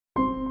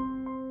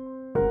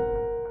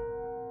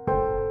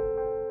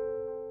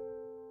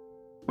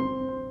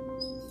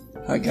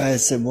Hi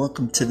guys, and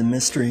welcome to the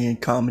Mystery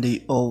and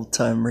Comedy Old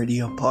Time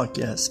Radio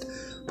Podcast.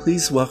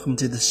 Please welcome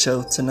to the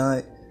show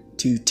tonight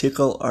to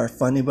tickle our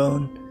funny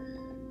bone,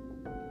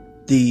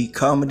 the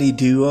comedy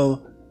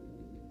duo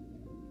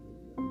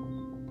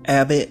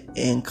Abbott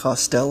and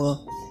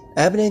Costello.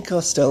 Abbott and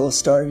Costello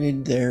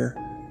started their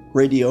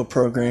radio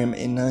program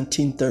in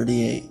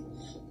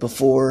 1938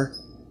 before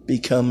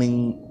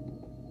becoming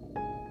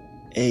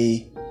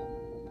a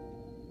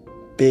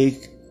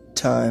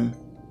big-time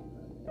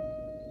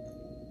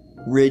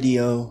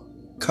radio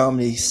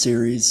comedy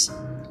series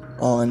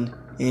on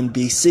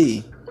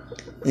NBC.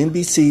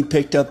 NBC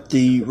picked up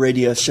the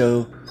radio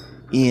show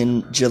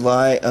in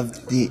July of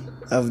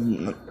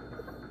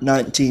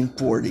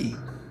 1940,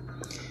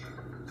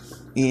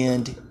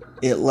 and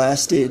it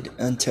lasted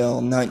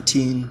until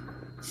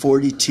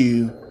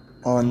 1942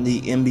 on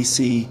the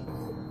NBC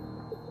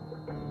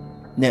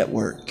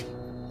network.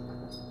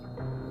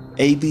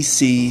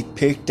 ABC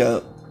picked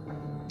up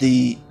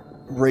the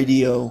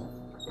radio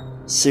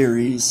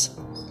series,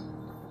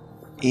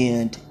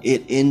 and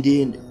it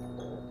ended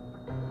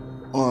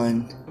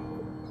on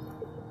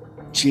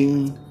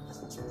June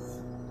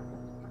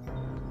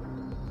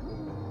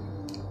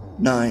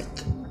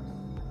 9th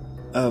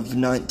of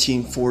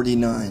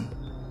 1949.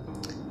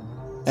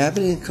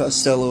 Abbott and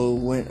Costello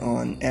went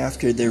on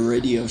after their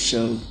radio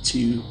show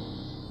to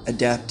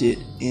adapt it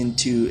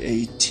into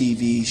a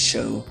TV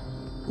show,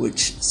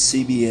 which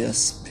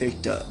CBS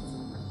picked up.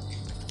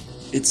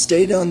 It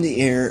stayed on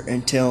the air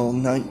until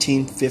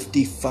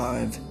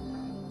 1955,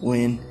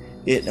 when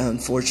it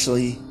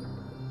unfortunately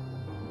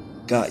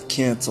got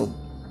canceled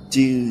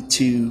due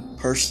to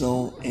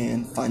personal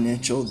and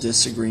financial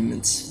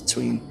disagreements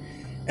between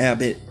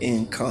Abbott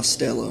and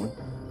Costello.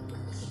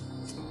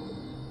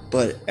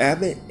 But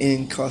Abbott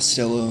and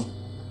Costello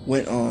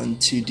went on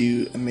to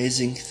do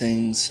amazing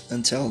things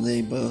until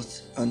they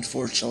both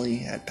unfortunately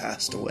had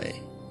passed away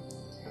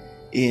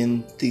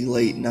in the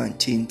late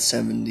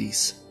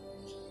 1970s.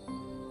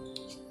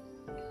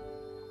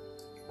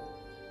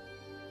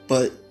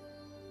 But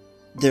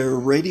their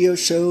radio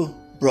show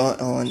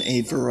brought on a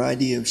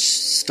variety of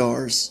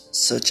stars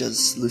such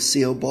as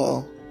Lucille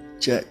Ball,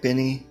 Jack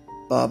Benny,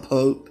 Bob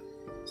Hope,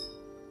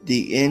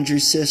 the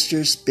Andrews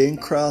Sisters, Bing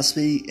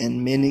Crosby,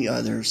 and many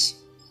others.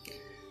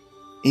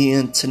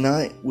 And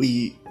tonight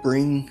we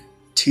bring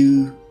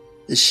to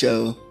the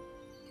show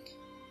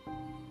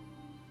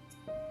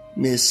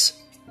Miss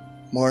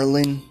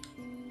Marlene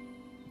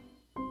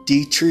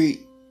Dietrich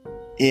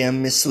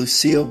and Miss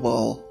Lucille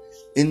Ball.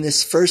 In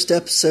this first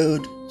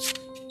episode,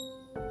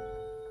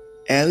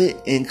 Abbott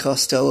and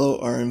Costello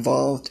are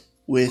involved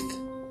with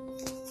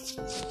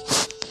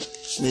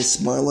Miss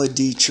Marla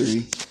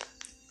Dietrich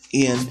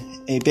in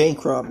a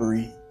bank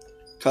robbery.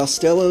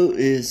 Costello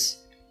is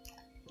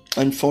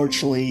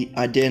unfortunately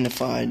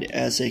identified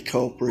as a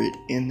culprit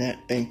in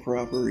that bank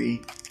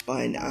robbery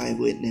by an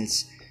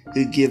eyewitness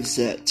who gives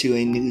that to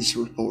a news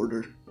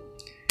reporter.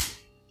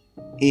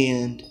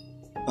 And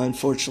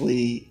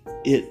unfortunately,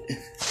 it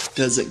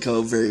doesn't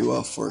go very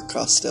well for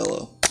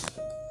Costello.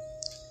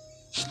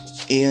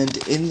 And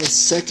in the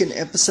second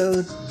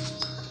episode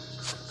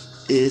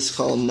is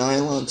called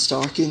Nylon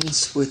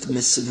Stockings with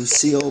Miss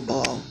Lucille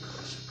Ball.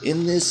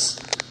 In this,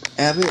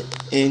 Abbott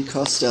and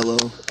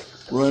Costello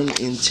run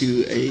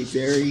into a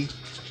very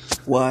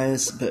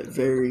wise but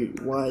very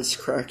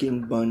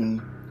wisecracking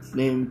bunny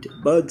named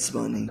Bugs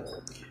Bunny,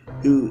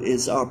 who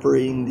is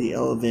operating the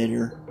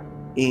elevator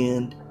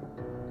and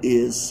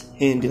is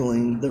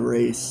handling the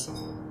race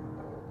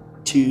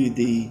to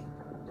the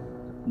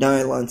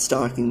nylon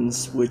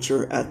stockings, which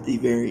are at the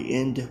very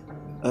end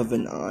of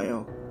an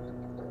aisle.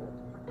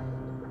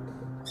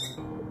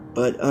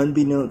 But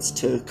unbeknownst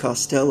to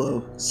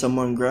Costello,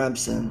 someone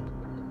grabs them,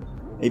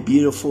 a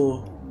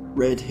beautiful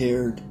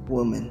red-haired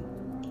woman.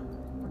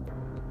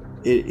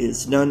 It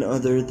is none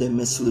other than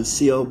Miss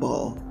Lucille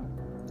Ball.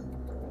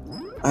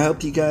 I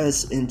hope you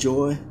guys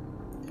enjoy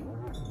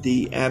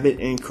the Abbott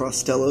and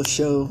Costello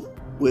show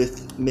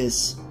with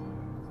Miss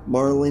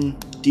Marlene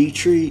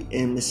Dietrich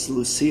and Miss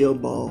Lucille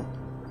Ball.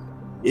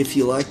 If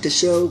you like the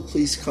show,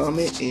 please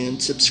comment and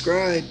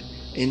subscribe,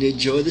 and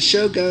enjoy the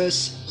show,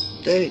 guys.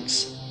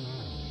 Thanks.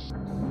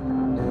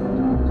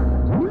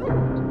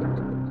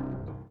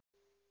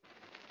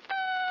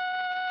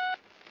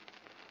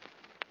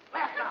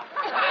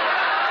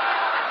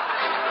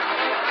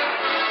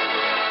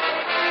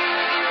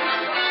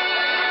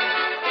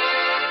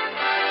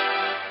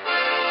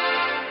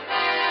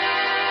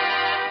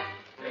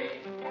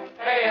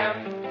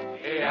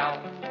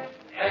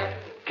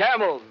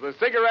 Camels, the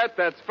cigarette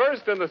that's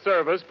first in the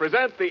service,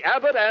 present the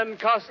Abbott and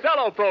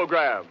Costello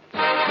program.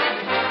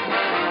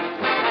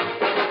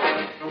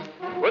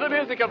 With the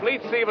music of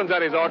Leith Stevens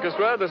and his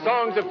orchestra, the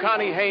songs of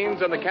Connie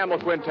Haynes and the Camel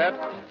Quintet,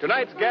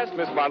 tonight's guest,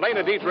 Miss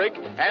Marlene Dietrich,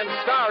 and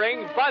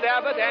starring Bud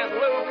Abbott and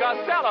Lou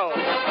Costello.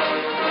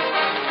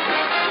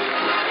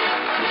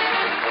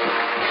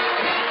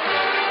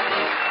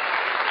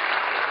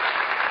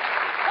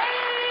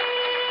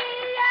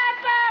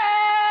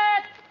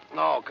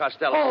 Oh,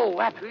 Costello. Oh,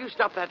 Abbott. Will you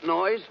stop that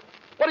noise?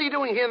 What are you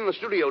doing here in the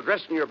studio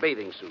dressed in your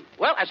bathing suit?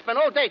 Well, I spent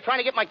all day trying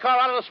to get my car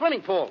out of the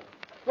swimming pool.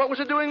 What was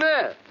it doing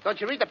there?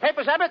 Don't you read the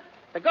papers, Abbott?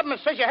 The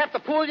government says you have to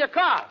pool your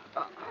car.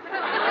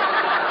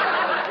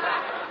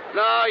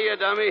 No, you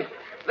dummy.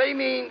 They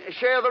mean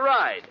share the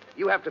ride.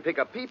 You have to pick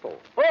up people.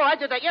 Oh, I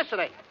did that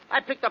yesterday. I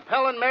picked up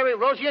Helen, Mary,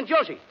 Rosie, and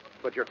Josie.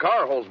 But your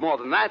car holds more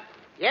than that.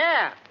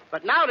 Yeah,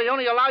 but now they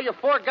only allow you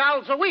 4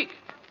 gallons a week.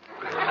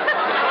 They only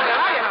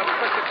allow you now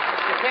because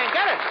you can't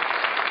get it.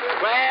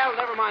 Well,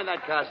 never mind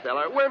that,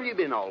 Costello. Where have you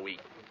been all week?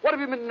 What have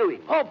you been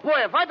doing? Oh, boy,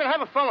 have I been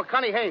having fun with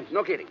Connie Haynes.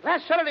 No kidding.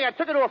 Last Saturday, I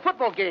took her to a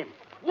football game.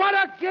 What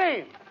a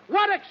game!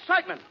 What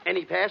excitement!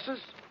 Any passes?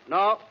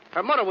 No,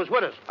 her mother was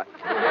with us.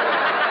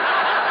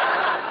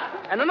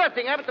 And another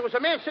thing, Abbott, there was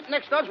a man sitting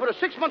next to us with a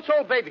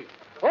 6-month-old baby.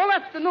 All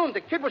afternoon, the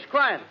kid was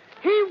crying.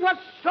 He was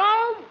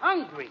so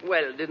hungry.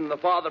 Well, didn't the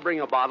father bring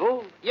a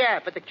bottle?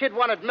 Yeah, but the kid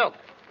wanted milk.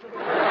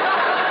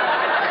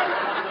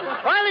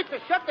 Finally, to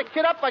shut the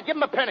kid up, I give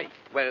him a penny.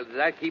 Well, did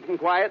that keep him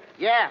quiet?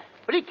 Yeah,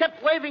 but he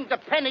kept waving the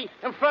penny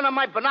in front of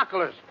my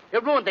binoculars.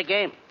 It ruined the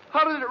game.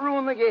 How did it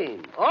ruin the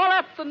game? All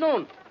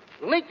afternoon,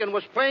 Lincoln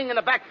was playing in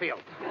the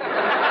backfield.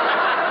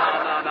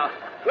 No.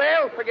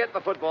 Well, forget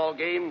the football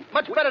game.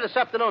 Much better this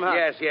afternoon, huh?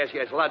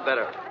 Yes, a lot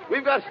better.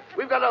 We've got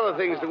other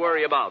things to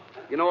worry about.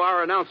 You know,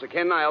 our announcer,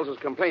 Ken Niles, is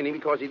complaining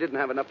because he didn't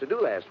have enough to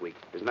do last week.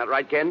 Isn't that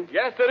right, Ken?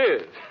 Yes, it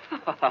is.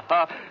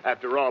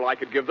 After all, I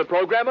could give the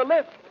program a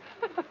lift.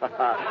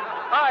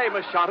 I'm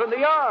a shot in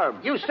the arm.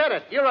 You said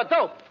it. You're a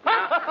dope.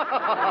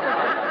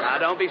 Now,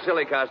 don't be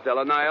silly,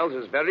 Costello. Niles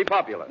is very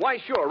popular. Why,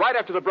 sure. Right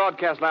after the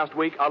broadcast last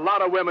week, a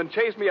lot of women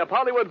chased me up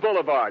Hollywood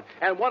Boulevard,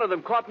 and one of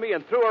them caught me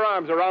and threw her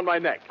arms around my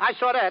neck. I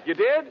saw that. You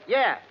did?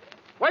 Yeah.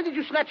 Why did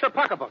you snatch her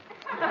pocketbook?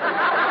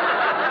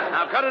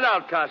 Now, cut it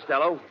out,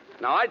 Costello.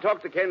 Now, I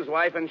talked to Ken's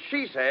wife, and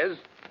she says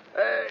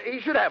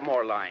he should have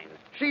more lines.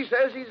 She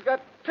says he's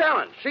got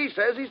talent. She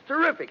says he's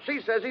terrific. She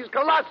says he's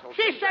colossal.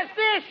 She says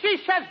this, she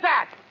says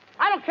that.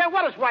 I don't care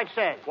what his wife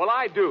says. Well,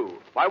 I do.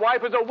 My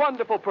wife is a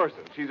wonderful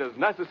person. She's as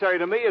necessary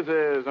to me as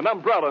an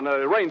umbrella in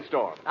a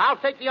rainstorm. I'll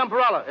take the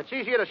umbrella. It's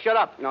easier to shut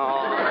up. No.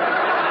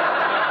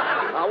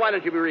 Now, why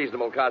don't you be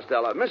reasonable,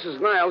 Costello? Mrs.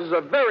 Niles is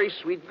a very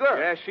sweet girl.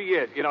 Yes, she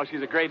is. You know,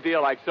 she's a great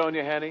deal like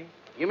Sonia Henney.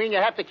 You mean you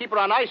have to keep her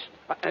on ice?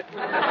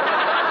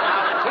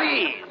 Now,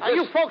 please. Are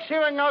you folks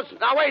hearing us?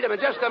 Now, wait a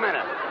minute, just a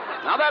minute.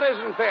 Now, that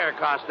isn't fair,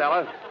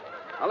 Costello.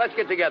 Now, let's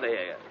get together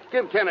here.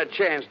 Give Ken a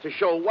chance to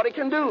show what he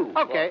can do.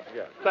 Okay. Well,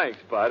 yeah. Thanks,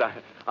 Bud.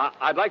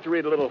 I'd like to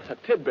read a little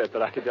tidbit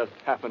that I just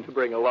happened to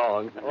bring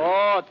along.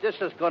 Oh, this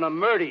is going to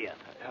murder you.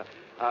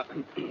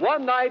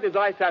 One night as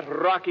I sat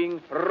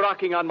rocking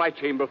on my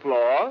chamber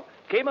floor,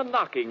 came a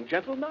knocking,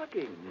 gentle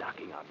knocking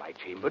on my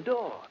chamber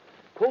door.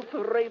 Quoth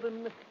the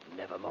raven,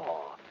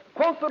 nevermore.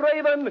 Quoth the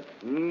raven,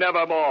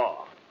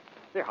 nevermore.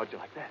 There, how'd you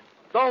like that?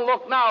 Don't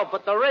look now,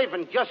 but the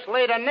raven just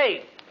laid a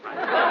nade.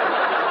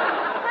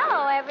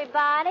 Hello,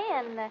 everybody,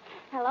 and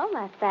hello,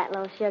 my fat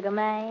little sugar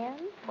man.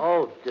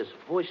 Oh, this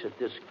voice of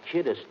this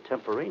kid is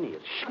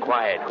temporaneous. Shh,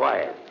 quiet.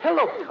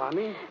 Hello,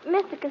 Connie.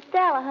 Mr.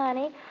 Costello,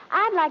 honey,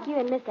 I'd like you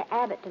and Mr.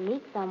 Abbott to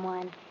meet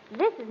someone.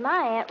 This is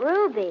my Aunt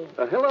Ruby.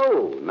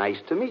 Hello.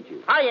 Nice to meet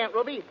you. Hi, Aunt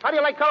Ruby. How do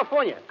you like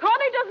California?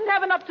 Connie doesn't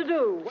have enough to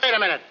do. Wait a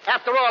minute.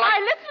 After all,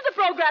 I listened to the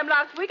program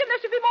last week, and there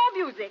should be more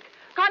music.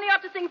 Connie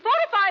ought to sing 4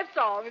 or 5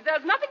 songs.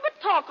 There's nothing but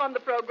talk on the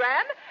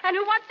program. And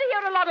who wants to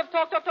hear a lot of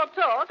talk? Hold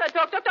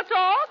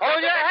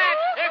your hat.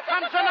 Here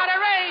comes another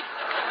raid.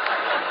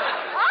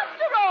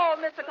 After all,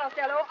 Mr.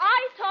 Costello, I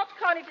taught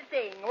Connie to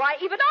sing. Why,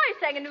 even I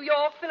sang in New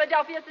York,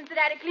 Philadelphia,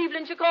 Cincinnati,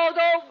 Cleveland,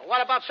 Chicago.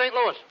 What about St.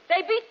 Louis?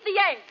 They beat the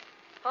Yanks.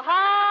 Ha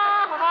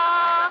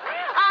ha.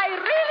 I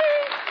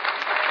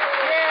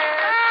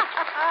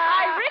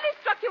really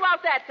struck you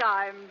out that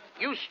time.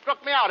 You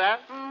struck me out, huh?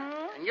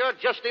 Mm-hmm. And you're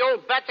just the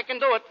old bat that can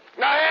do it.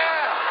 Now,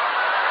 here.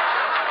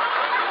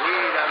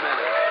 Wait a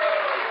minute.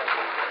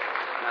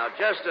 Now,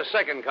 just a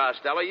second,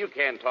 Costello. You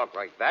can't talk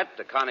like that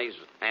to Connie's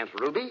Aunt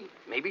Ruby.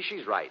 Maybe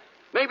she's right.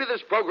 Maybe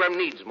this program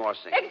needs more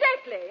singing.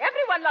 Exactly.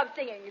 Everyone loves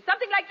singing.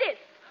 Something like this.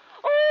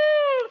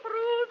 All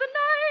through the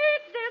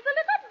night, there's a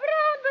little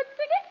brown bird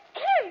singing.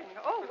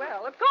 Oh,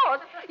 well, of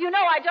course. You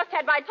know I just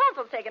had my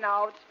tonsils taken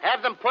out.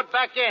 Have them put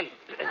back in.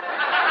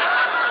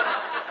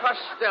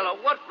 Costello,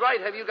 what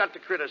right have you got to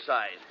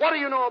criticize? What do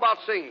you know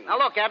about singing? Now,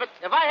 look, Abbott,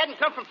 if I hadn't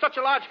come from such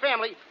a large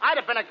family, I'd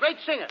have been a great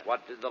singer.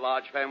 What did the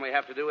large family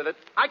have to do with it?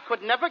 I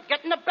could never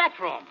get in the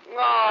bathroom.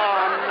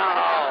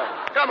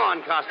 Oh, no. Come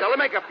on, Costello,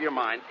 make up your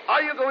mind.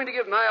 Are you going to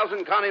give Niles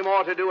and Connie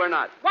more to do or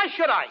not? Why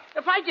should I?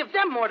 If I give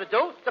them more to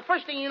do, the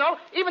first thing you know,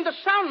 even the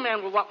sound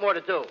man will want more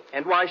to do.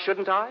 And why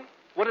shouldn't I?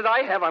 What did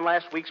I have on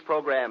last week's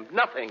program?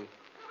 Nothing.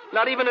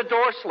 Not even a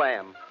door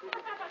slam.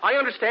 I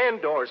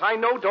understand doors. I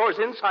know doors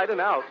inside and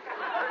out.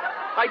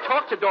 I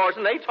talk to doors,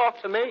 and they talk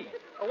to me.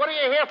 Well, what do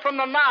you hear from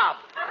the knob?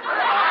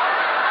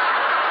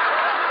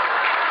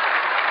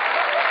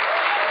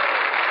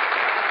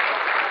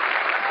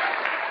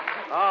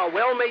 Ah,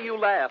 well may you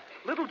laugh.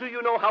 Little do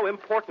you know how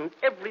important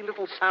every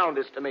little sound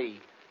is to me.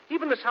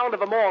 Even the sound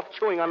of a moth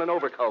chewing on an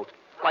overcoat.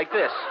 Like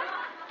this.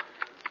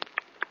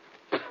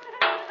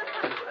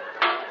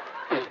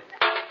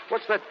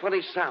 What's that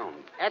funny sound?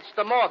 That's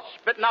the moth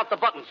spitting out the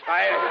buttons.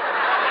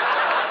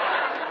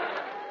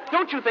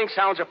 Don't you think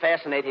sounds are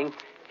fascinating?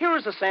 Here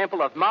is a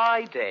sample of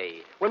my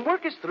day. When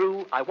work is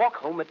through, I walk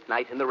home at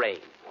night in the rain.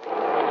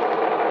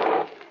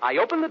 I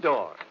open the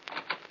door.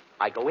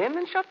 I go in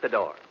and shut the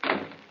door.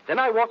 Then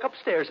I walk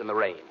upstairs in the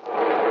rain.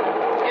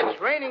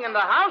 It's raining in the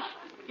house?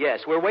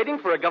 Yes, we're waiting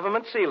for a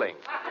government ceiling.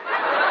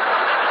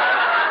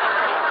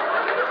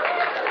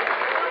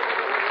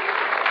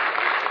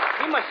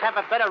 He must have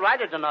a better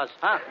rider than us,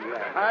 huh?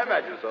 Yeah, I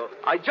imagine so.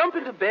 I jump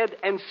into bed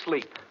and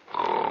sleep.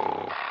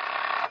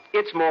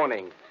 It's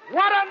morning.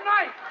 What a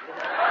night!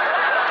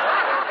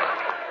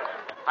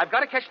 I've got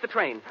to catch the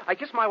train. I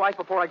kiss my wife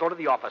before I go to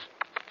the office.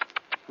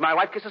 My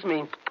wife kisses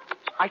me.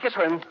 I kiss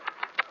her, and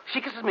she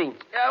kisses me.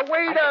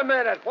 Wait a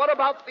minute. What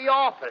about the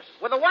office?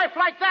 With a wife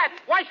like that,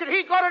 why should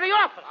he go to the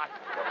office?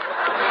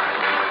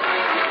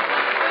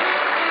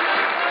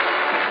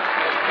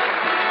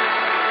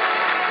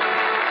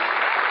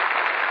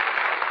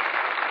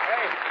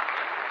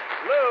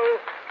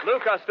 Lou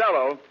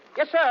Costello.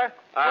 Yes, sir.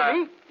 For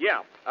me?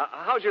 Yeah.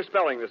 How's your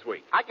spelling this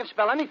week? I can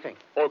spell anything.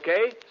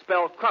 Okay.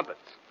 Spell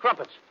crumpets.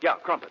 Crumpets. Yeah,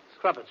 crumpets.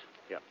 Crumpets.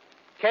 Yeah.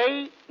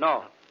 Crumpets.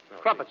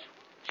 Crumpets.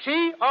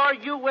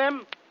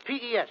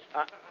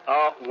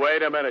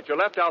 Wait a minute. You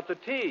left out the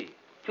T.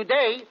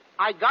 Today,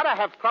 I gotta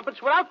have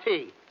crumpets without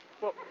tea.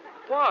 Well,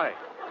 why?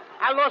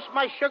 I lost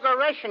my sugar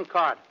ration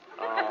card.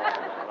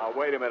 Now,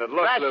 wait a minute.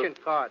 Look, Lou. Ration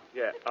card.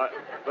 Yeah.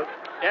 But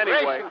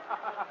anyway.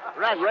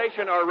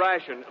 Ration or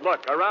ration.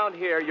 Look, around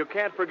here, you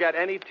can't forget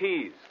any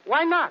T's.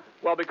 Why not?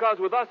 Well, because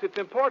with us, it's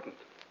important.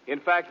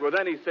 In fact, with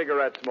any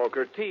cigarette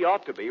smoker, T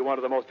ought to be one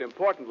of the most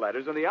important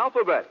letters in the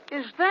alphabet.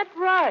 Is that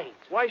right?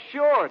 Why,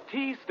 sure.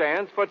 T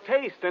stands for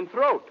taste and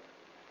throat.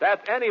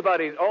 That's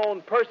anybody's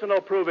own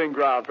personal proving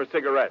ground for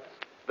cigarettes.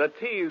 The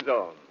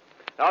T-zone.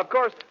 Now, of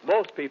course,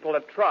 most people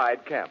have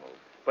tried Camels.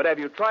 But have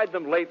you tried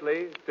them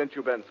lately, since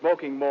you've been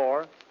smoking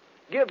more?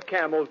 Give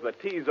Camels the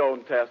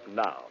T-zone test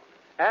now.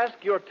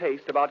 Ask your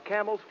taste about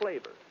Camel's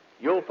flavor.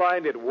 You'll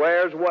find it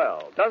wears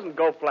well, doesn't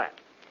go flat.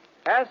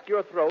 Ask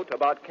your throat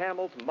about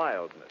Camel's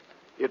mildness.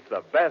 It's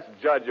the best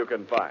judge you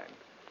can find.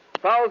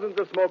 Thousands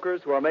of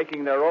smokers who are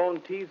making their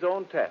own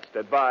T-zone test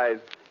advise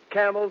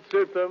Camels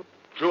suit them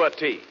to a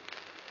T.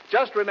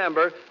 Just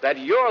remember that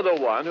you're the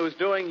one who's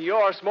doing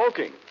your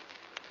smoking.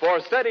 For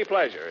steady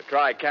pleasure,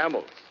 try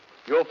Camels.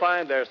 You'll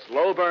find they're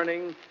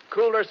slow-burning,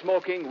 cooler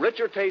smoking,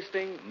 richer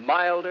tasting,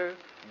 milder,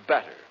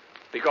 better.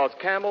 Because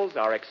Camels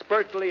are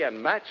expertly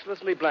and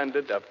matchlessly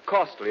blended of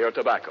costlier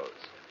tobaccos.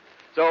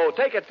 So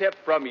take a tip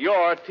from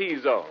your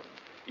T-zone.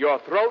 Your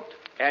throat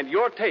and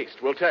your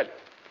taste will tell you.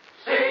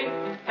 C-A-M-E-L-S.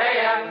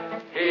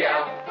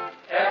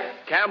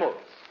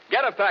 Camels.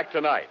 Get a pack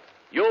tonight.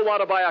 You'll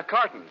want to buy a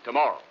carton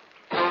tomorrow.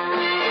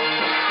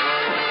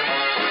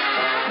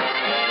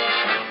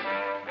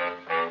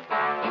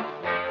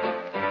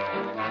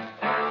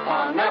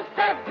 On a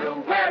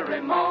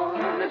February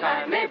morn, a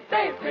tiny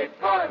baby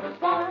boy was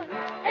born.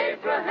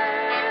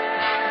 Abraham.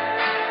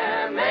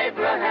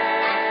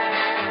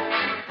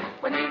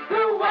 When he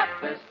grew up,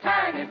 this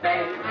tiny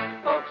babe,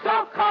 folks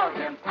all called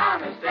him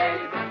Honest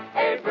Abe.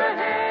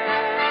 Abraham.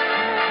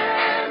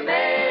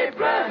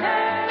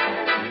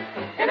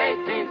 In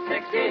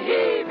 1860,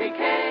 he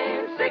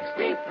became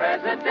 16th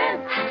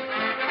president.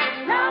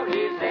 Now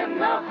he's in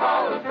the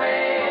Hall of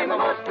Fame, a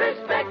most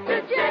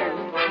respected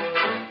gent.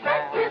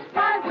 That is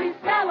why we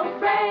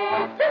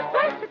celebrate this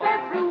blessed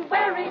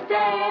February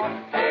day.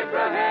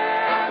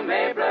 Abraham.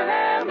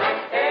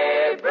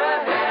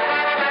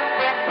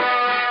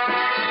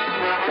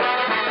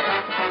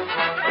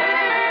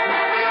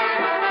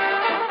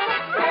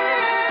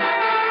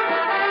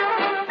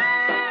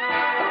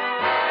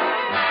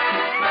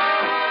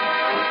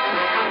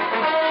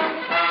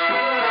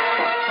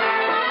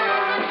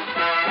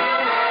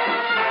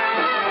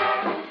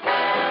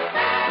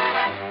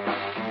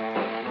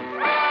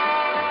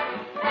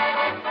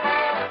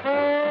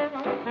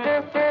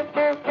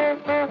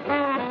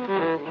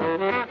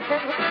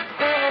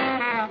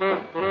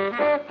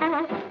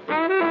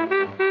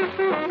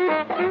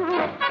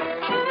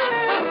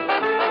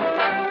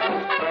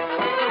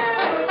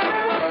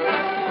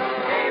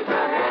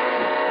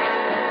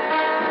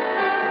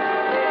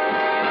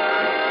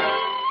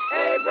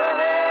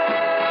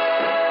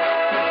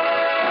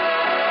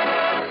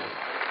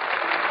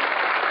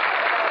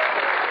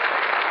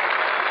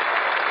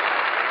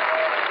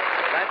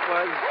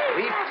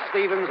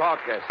 Stevens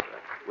Orchestra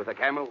with a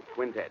Camel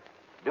Quintet.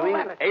 Doing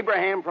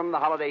Abraham from the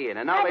Holiday Inn.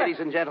 And now, ladies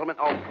and gentlemen,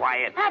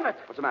 quiet. Abbott.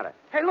 What's the matter?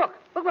 Hey, look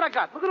what I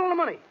got. Look at all the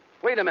money.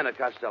 Wait a minute,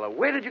 Costello.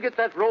 Where did you get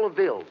that roll of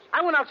bills?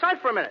 I went outside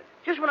for a minute.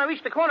 Just when I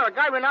reached the corner, a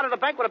guy ran out of the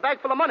bank with a bag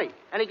full of money,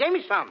 and he gave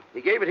me some.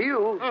 He gave it to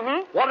you?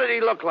 Mm-hmm. What did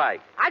he look like?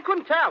 I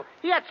couldn't tell.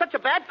 He had such a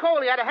bad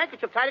cold, he had a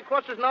handkerchief tied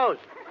across his nose.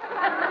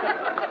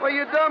 Well,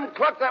 you dumb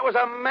cluck, that was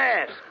a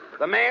mask.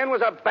 The man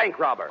was a bank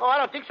robber. Oh, I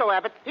don't think so,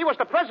 Abbott. He was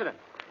the president.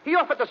 He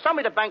offered to sell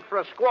me the bank for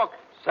a squawk.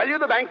 Sell you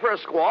the bank for a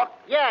squawk?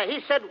 Yeah, he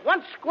said,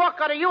 one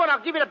squawk out of you and I'll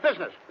give you the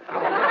business.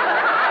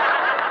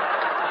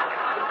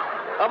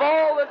 Of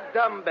all the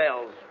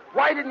dumbbells,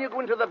 Why didn't you go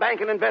into the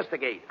bank and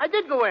investigate? I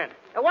did go in.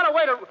 And what a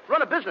way to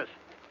run a business.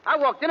 I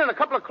walked in and a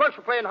couple of clerks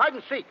were playing hide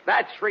and seek.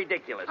 That's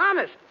ridiculous.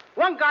 Honest.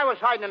 One guy was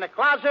hiding in the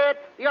closet.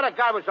 The other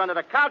guy was under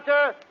the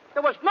counter.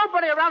 There was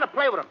nobody around to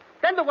play with him.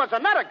 Then there was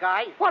another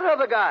guy. What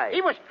other guy?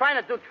 He was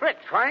trying to do tricks.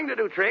 Trying to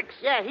do tricks?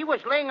 Yeah, he was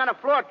laying on the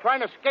floor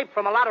trying to escape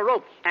from a lot of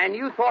ropes. And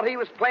you thought he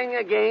was playing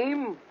a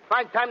game?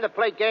 Fine time to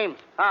play games.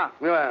 Huh?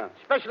 Yeah.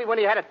 Especially when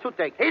he had a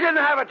toothache. He didn't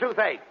have a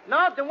toothache.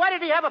 No, then why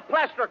did he have a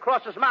plaster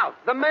across his mouth?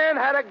 The man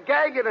had a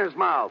gag in his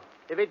mouth.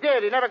 If he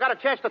did, he never got a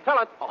chance to tell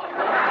it.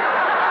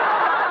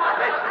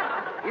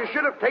 Listen, you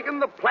should have taken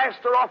the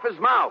plaster off his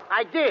mouth.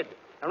 I did.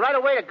 And right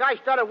away, the guy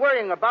started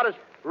worrying about his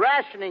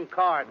rationing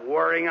card.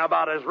 Worrying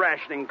about his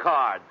rationing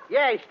card.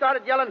 Yeah, he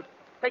started yelling,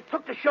 "They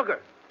took the sugar.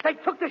 They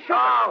took the sugar."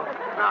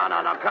 Oh,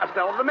 no,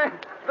 Costello.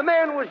 The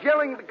man was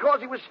yelling because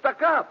he was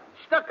stuck up.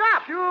 Stuck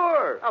up?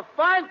 Sure. A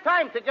fine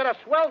time to get a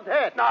swelled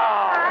head.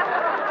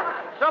 No.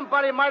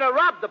 Somebody might have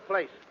robbed the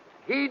place.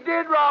 He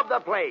did rob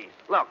the place.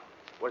 Look,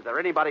 was there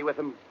anybody with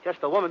him?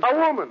 Just a woman. A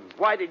woman.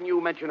 Why didn't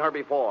you mention her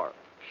before?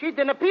 She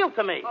didn't appeal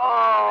to me.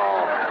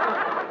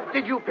 Oh.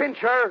 Did you pinch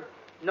her?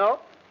 No.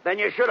 Then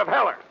you should have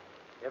held her.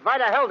 If I'd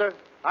have held her,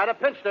 I'd have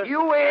pinched her.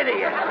 You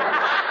idiot.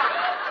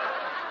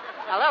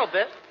 A little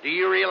bit. Do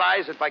you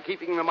realize that by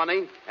keeping the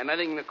money and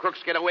letting the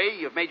crooks get away,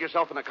 you've made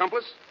yourself an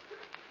accomplice?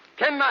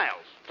 Ken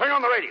Niles, turn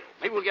on the radio.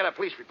 Maybe we'll get a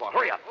police report.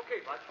 Hurry up. Okay,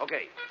 Bud.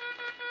 Okay.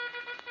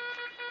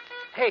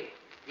 Hey,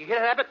 you hear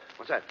that, Abbott?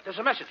 What's that? There's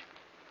a message.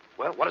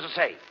 Well, what does it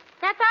say?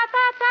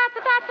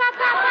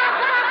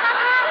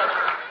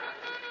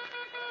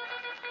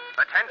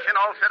 Attention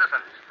all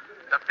citizens.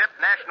 The Fifth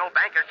National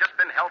Bank has just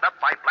been held up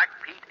by Black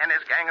Pete and his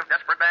gang of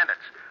desperate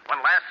bandits.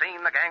 When last seen,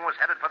 the gang was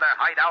headed for their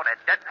hideout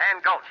at Deadpan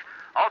Gulch.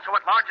 Also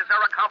at large is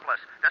their accomplice,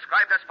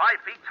 described as 5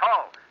 feet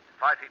tall,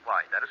 5 feet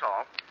wide, that is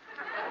all.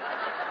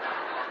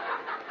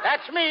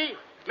 That's me,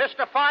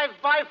 Mr.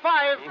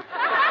 5x5.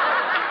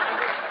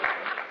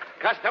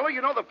 Costello,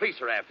 you know the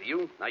police are after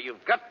you. Now,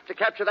 you've got to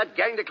capture that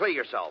gang to clear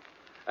yourself.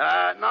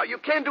 Now, you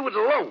can't do it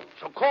alone,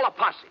 so call a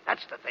posse.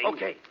 That's the thing.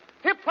 Okay.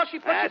 Here, pushy.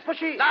 No.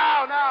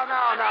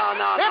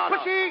 Here,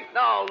 pushy.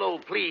 No, Lou,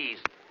 please.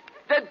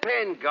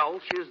 Deadpan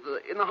Gulch is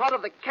in the heart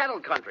of the cattle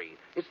country.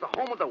 It's the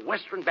home of the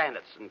Western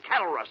bandits and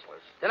cattle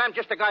rustlers. Then I'm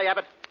just a guy,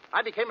 Abbott.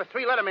 I became a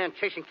 3-letter man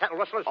chasing cattle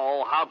rustlers.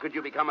 Oh, how could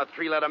you become a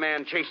 3-letter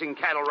man chasing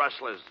cattle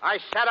rustlers? I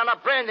sat on a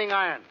branding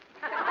iron.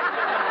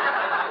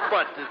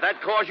 But did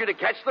that cause you to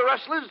catch the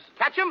rustlers?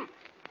 Catch 'em?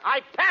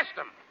 I passed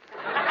 'em.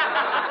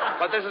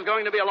 But this is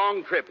going to be a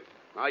long trip.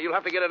 Now, you'll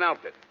have to get an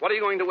outfit. What are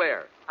you going to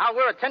wear? I'll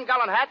wear a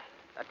 10-gallon hat,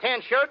 a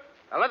tan shirt,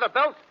 a leather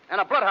belt, and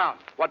a bloodhound.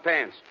 What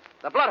pants?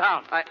 The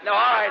bloodhound. No,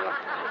 all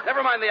right.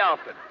 Never mind the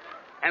outfit.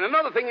 And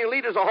another thing you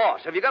need is a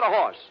horse. Have you got a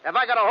horse? Have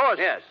I got a horse?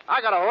 Yes. I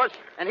got a horse,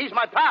 and he's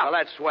my pal. Well,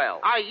 that's swell.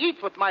 I eat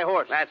with my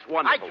horse. That's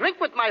wonderful. I drink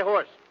with my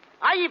horse.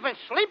 I even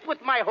sleep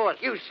with my horse.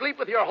 You sleep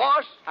with your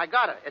horse? I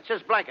got it. It's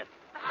his blanket.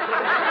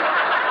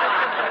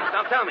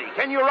 Now, tell me,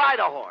 can you ride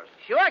a horse?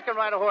 Sure, I can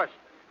ride a horse.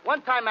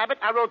 One time, Abbott,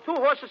 I rode 2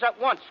 horses at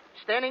once,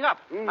 standing up.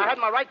 I had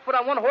my right foot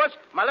on one horse,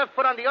 my left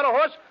foot on the other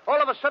horse.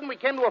 All of a sudden, we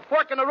came to a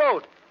fork in the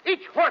road.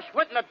 Each horse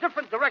went in a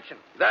different direction.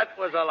 That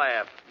was a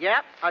laugh.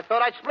 Yeah, I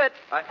thought I'd split.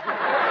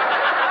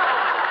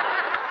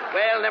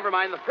 Well, never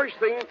mind. The first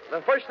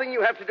thing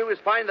you have to do is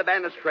find the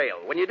bandit's trail.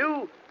 When you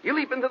do, you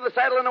leap into the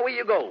saddle and away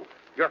you go.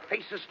 Your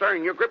face is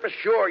stern, your grip is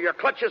sure, your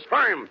clutch is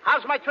firm.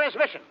 How's my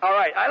transmission? All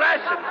right,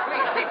 listen,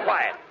 please be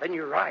quiet. Then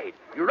you ride.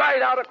 You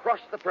ride out across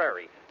the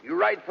prairie. You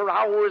ride for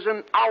hours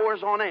and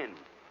hours on end.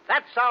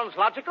 That sounds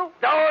logical.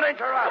 Don't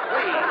interrupt,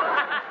 please.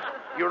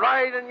 You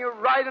ride and you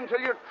ride until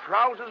your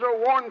trousers are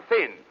worn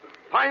thin.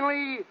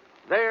 Finally,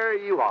 there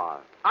you are.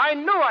 I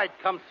knew I'd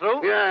come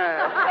through.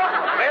 Yeah.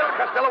 Well,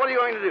 Costello, what are you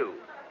going to do?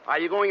 Are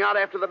you going out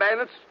after the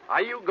bandits?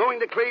 Are you going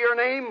to clear your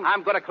name?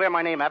 I'm going to clear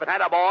my name, Abbott.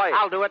 Attaboy.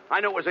 I'll do it. I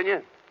knew it was in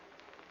you.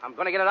 I'm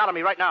going to get it out of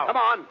me right now. Come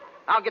on.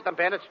 I'll get them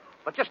bandits.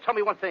 But just tell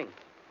me one thing.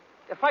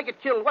 If I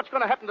get killed, what's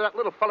going to happen to that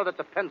little fellow that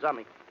depends on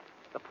me?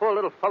 The poor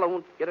little fellow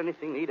won't get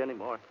anything to eat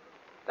anymore.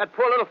 That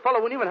poor little fellow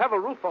won't even have a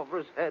roof over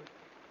his head.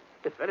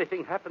 If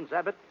anything happens,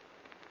 Abbott,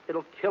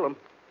 it'll kill him.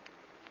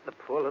 The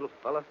poor little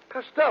fellow.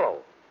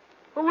 Costello,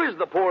 who is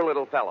the poor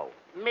little fellow?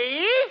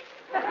 Me?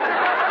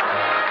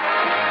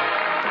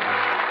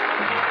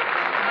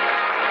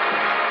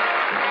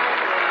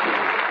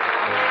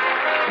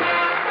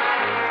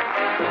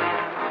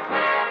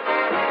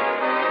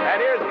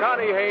 And here's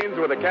Connie Haynes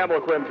with the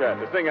Camel Quintet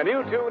to sing a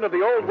new tune of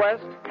the Old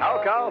West,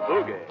 Cow Cow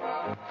Boogie.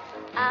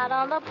 Out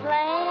on the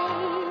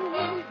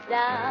plains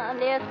down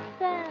near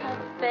Santa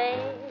Fe,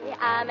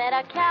 I met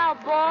a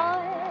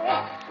cowboy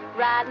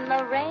riding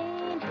the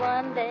range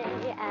one day,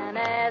 and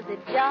as he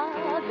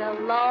jogged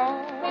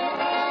along,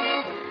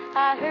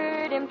 I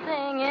heard him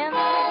singing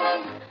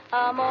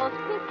a most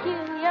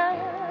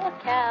peculiar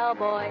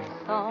cowboy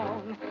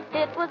song.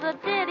 It was a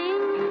ditty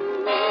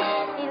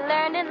he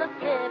learned in the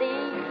city.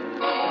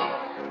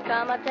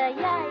 Come a ta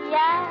ya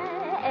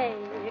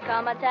ya,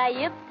 come a ta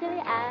yip till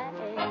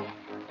I.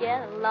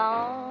 Get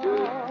along,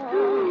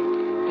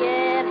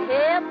 get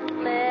hip,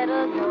 let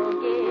us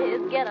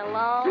go, get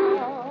along.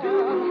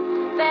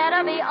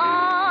 be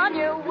on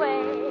your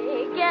way.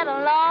 Get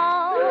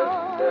along.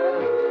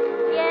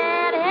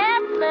 Get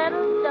hip,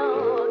 little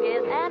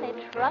doggies, and he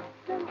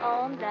trusts them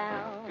on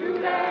down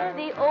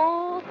the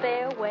old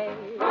fairway,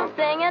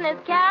 singing his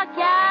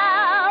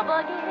cow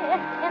boogie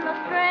in the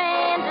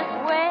strangest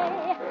way.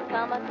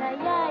 Come a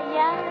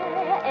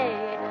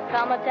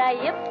come a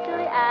yip to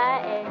the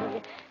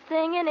I,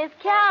 singing his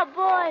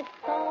cowboy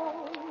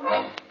song.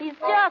 He's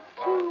just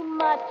too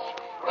much.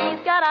 He's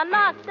got a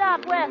knocked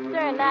out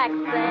western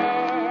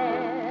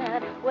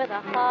accent with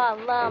a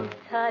Harlem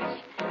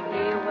touch.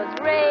 He was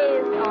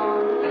raised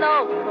on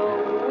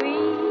local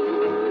weed.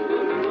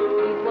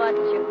 He's what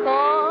you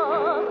call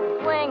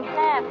a swing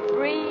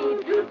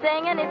half-breed,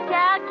 singing his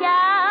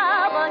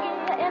cow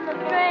boogie in the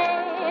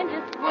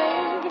strangest way.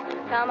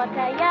 Come a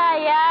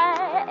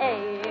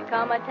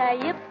come a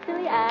yip to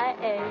the I,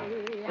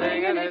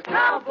 Singing his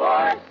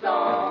cowboy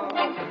song.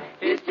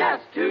 He's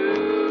just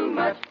too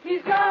much.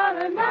 He's got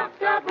a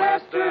knocked out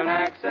western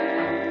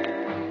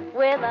accent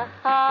with a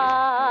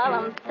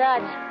Harlem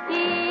touch.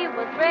 He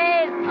was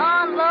raised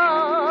on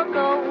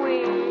local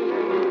weed.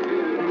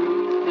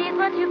 He's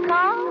what you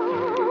call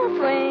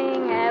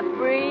swing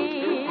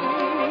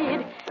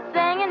half-breed,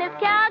 singing his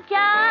cow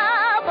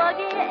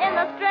boogie in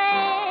the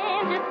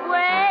strangest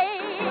way.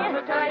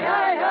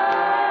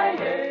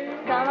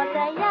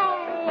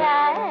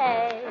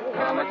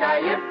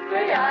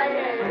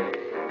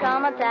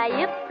 Come a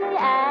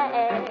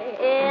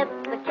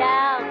it's the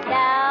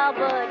cow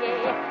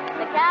boogie,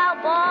 the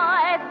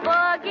cowboy's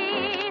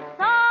boogie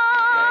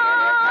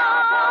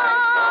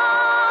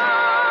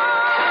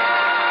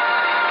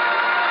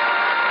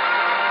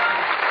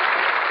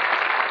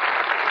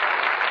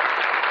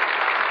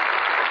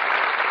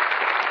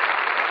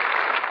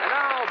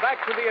Back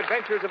to the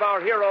adventures of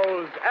our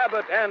heroes,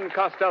 Abbott and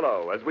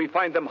Costello, as we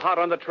find them hot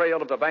on the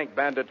trail of the bank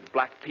bandit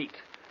Black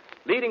Pete.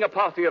 Leading a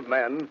posse of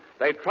men,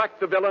 they track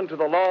the villain to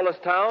the lawless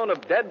town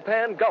of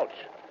Deadpan Gulch.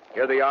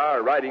 Here they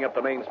are, riding up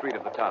the main street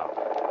of the town.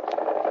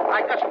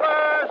 Like a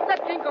spurs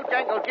that jingle,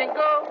 jangle,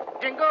 jingle,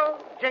 jingle,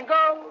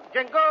 jingle,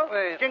 jingle,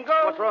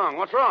 jingle. What's wrong?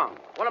 What's wrong?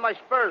 One of my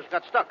spurs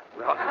got stuck.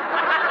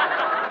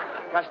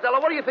 Costello,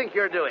 what do you think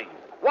you're doing?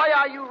 Why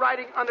are you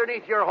riding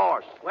underneath your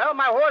horse? Well,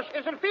 my horse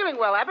isn't feeling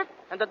well, Abbott,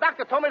 and the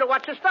doctor told me to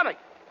watch his stomach.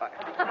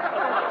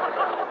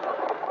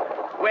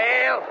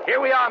 Well,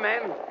 here we are,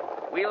 men.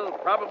 We'll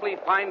probably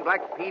find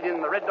Black Pete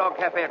in the Red Dog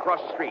Cafe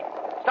across the street.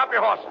 Stop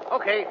your horses.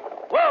 Okay.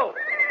 Whoa!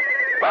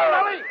 Whoa,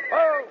 Nellie!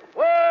 Whoa!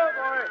 Whoa,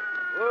 boy!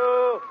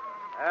 Whoa!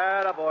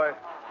 Attaboy.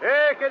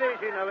 Take it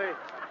easy, Nellie.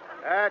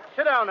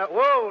 Sit down now.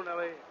 Whoa,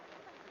 Nellie.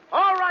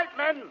 All right,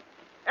 men.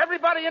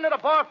 Everybody into the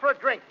bar for a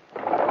drink.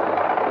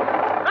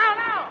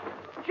 Now.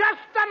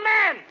 Just a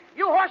man.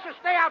 You horses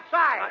stay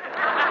outside.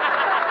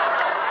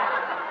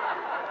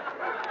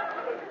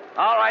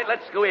 All right,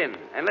 let's go in.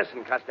 And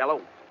listen,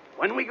 Costello.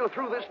 When we go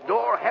through this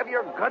door, have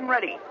your gun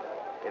ready.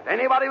 If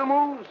anybody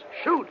moves,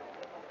 shoot.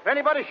 If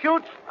anybody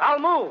shoots, I'll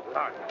move. All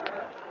right.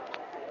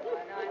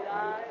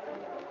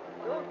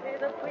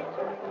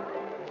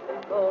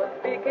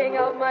 Speaking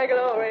of my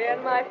glory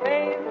and my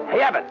fame.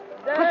 Hey, Abbott,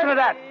 listen to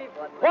that.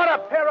 What a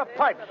pair of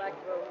pipes.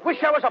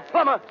 Wish I was a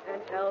plumber.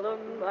 And tell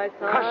them my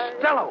son.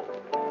 Costello,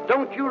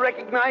 don't you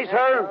recognize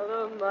her?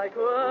 Tell them my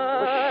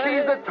cry.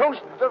 She's the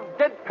toast of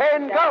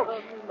Deadpan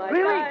Gulch.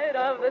 Really?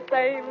 Of the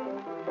same.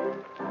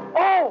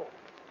 Oh,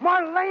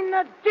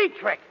 Marlena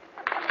Dietrich.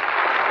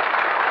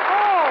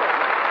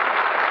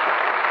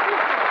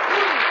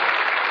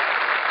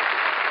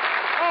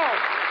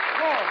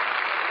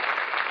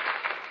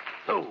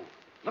 Oh,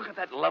 look at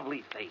that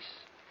lovely face.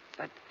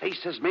 That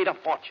face has made a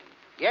fortune.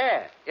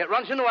 Yeah, it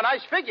runs into a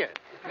nice figure.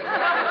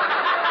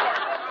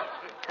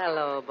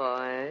 Hello,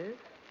 boys.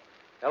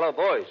 Hello,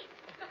 boys.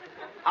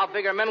 How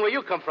big are men where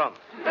you come from?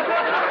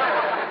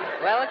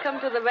 Welcome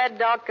to the Red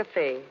Dog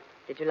Cafe.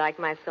 Did you like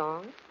my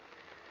song?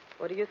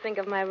 What do you think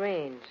of my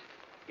range?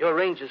 Your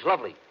range is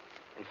lovely.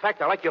 In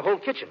fact, I like your whole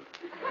kitchen.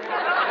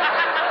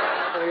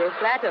 Oh, you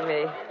flatter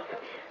me.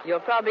 You're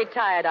probably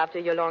tired after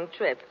your long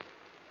trip.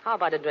 How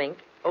about a drink?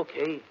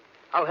 Okay.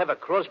 I'll have a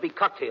Crosby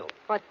cocktail.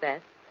 What's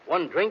that?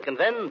 One drink and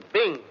then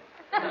bing.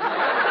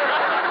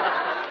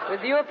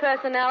 With your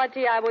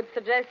personality, I would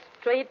suggest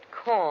straight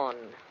corn.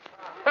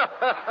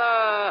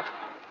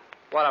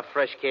 What a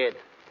fresh kid.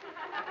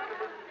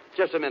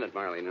 Just a minute,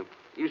 Marlena.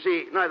 You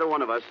see, neither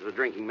one of us is a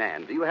drinking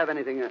man. Do you have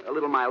anything a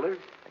little milder?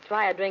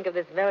 Try a drink of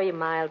this very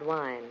mild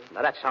wine.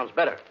 Now, that sounds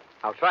better.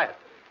 I'll try it.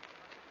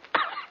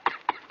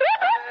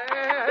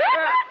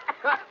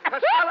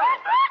 Costello,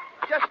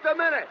 just a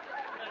minute.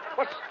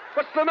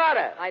 What's the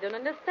matter? I don't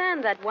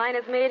understand. That wine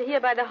is made here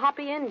by the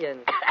Hopi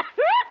Indians.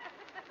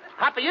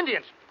 Hopi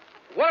Indians?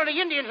 One of the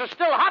Indians is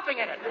still hopping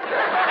in it.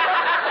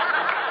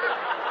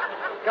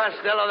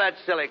 Costello, that's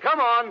silly. Come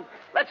on.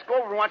 Let's go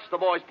over and watch the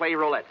boys play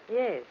roulette.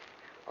 Yes.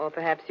 Or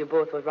perhaps you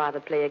both would rather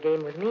play a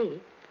game with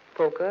me.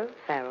 Poker,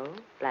 faro,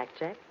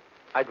 blackjack.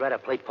 I'd rather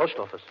play post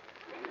office.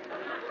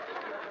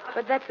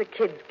 But that's a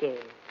kid's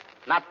game.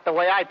 Not the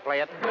way I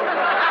play it.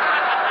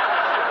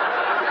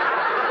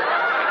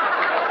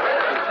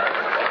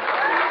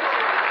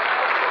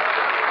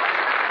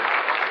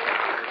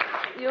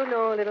 You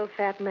know, little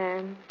fat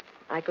man,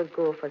 I could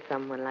go for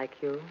someone like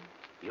you.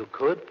 You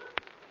could?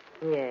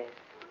 Yes.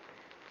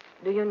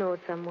 Do you know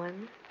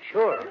someone?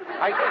 Sure. What a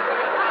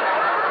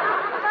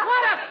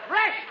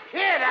fresh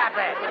kid,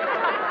 Abbott!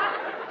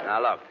 Now,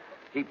 look,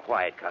 keep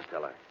quiet,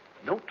 Costello.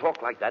 Don't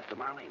talk like that to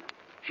Marlena.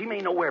 She may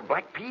know where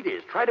Black Pete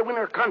is. Try to win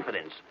her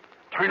confidence.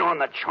 Turn on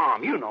the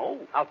charm, you know.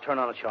 I'll turn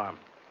on the charm.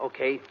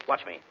 Okay,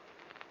 watch me.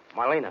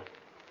 Marlena,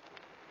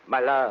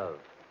 my love,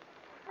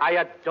 I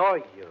adore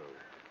you.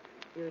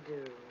 You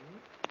do?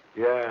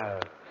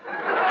 Yeah.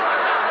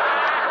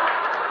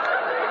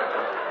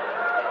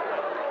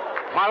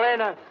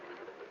 Marlena,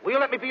 will you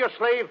let me be your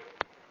slave?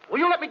 Will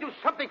you let me do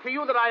something for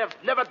you that I have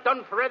never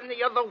done for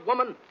any other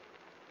woman?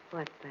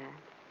 What's that?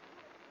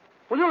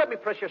 Will you let me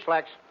press your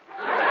slacks?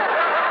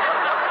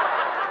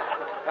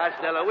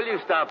 Costello, will you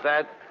stop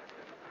that?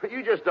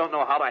 You just don't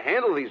know how to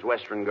handle these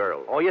Western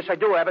girls. Oh, yes, I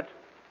do, Abbott.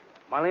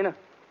 Marlena,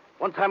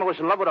 one time I was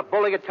in love with a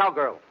bow-legged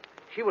cowgirl.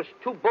 She was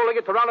too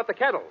bow-legged to round up the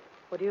cattle.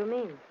 What do you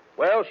mean?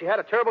 Well, she had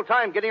a terrible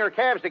time getting her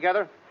calves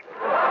together.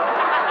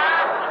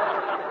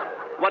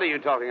 What are you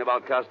talking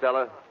about,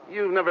 Costello?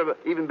 You've never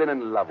even been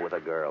in love with a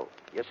girl.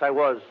 Yes, I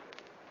was.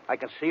 I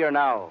can see her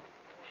now.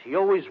 She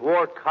always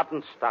wore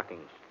cotton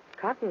stockings.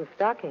 Cotton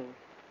stockings?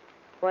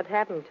 What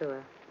happened to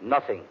her?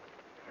 Nothing.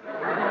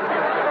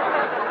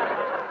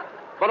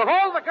 But of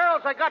all the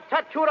girls I got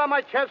tattooed on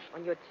my chest...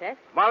 On your chest?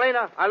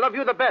 Marlena, I love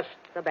you the best.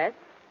 The best?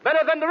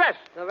 Better than the rest.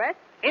 The rest?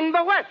 In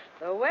the West.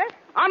 The West?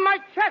 On my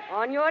chest.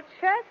 On your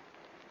chest?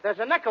 There's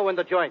an echo in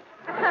the joint.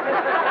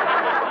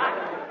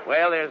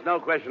 Well, there's no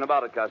question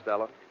about it,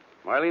 Costello.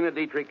 Marlena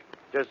Dietrich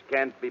just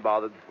can't be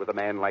bothered with a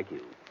man like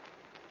you.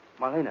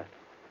 Marlena,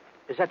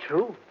 is that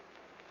true?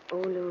 Oh,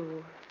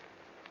 Lou.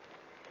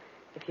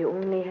 If you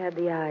only had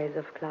the eyes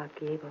of Clark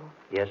Gable.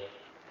 Yes.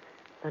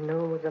 The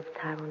nose of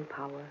Tyrone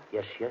Power.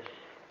 Yes, yes.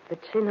 The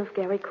chin of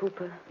Gary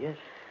Cooper. Yes.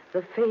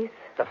 The face.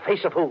 The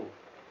face of who?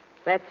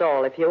 That's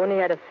all, if you only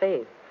had a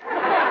face.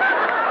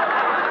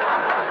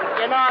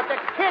 You know, the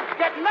kid's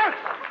getting nervous.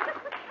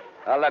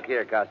 Look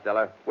here,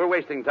 Costello. We're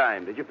wasting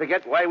time. Did you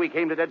forget why we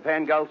came to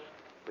Deadpan Gulch?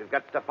 We've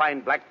got to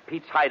find Black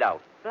Pete's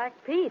hideout. Black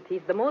Pete.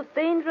 He's the most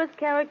dangerous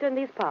character in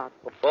these parts.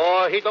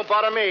 Oh, he don't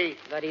bother me.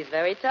 But he's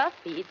very tough.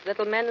 He eats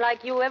little men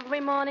like you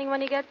every morning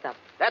when he gets up.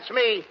 That's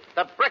me,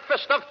 the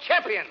breakfast of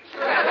champions.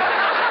 But,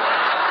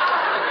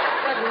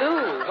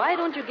 Lou, why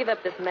don't you give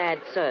up this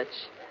mad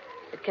search?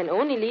 It can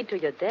only lead to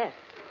your death.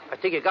 I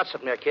think you got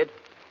something there, kid.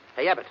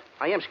 Hey, Abbott,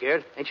 I am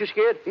scared. Ain't you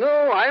scared?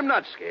 No, I'm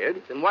not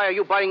scared. Then why are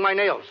you biting my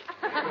nails?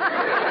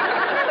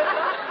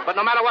 But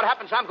no matter what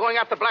happens, I'm going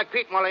after Black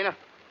Pete, Marlena.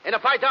 And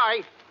if I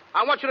die,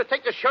 I want you to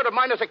take this shirt of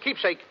mine as a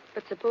keepsake.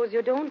 But suppose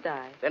you don't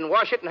die. Then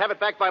wash it and have it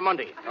back by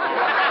Monday.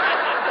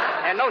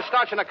 And no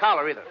starch in the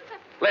collar, either.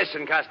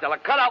 Listen, Costello,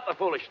 cut out the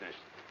foolishness.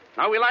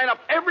 Now we line up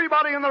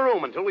everybody in the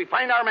room until we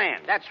find our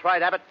man. That's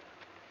right, Abbott.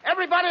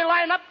 Everybody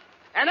line up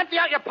and empty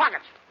out your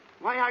pockets.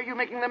 Why are you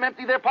making them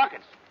empty their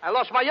pockets? I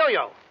lost my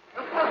yo-yo.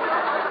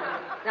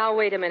 Now,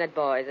 wait a minute,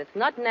 boys. It's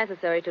not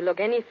necessary to look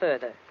any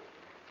further.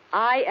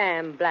 I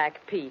am Black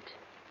Pete.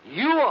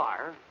 You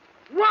are?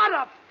 What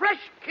a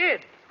fresh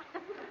kid.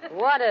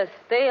 What a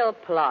stale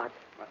plot.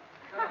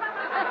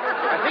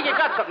 I think you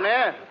got something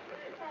there.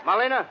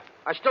 Marlena,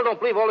 I still don't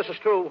believe all this is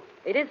true.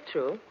 It is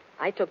true.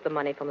 I took the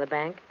money from the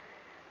bank,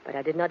 but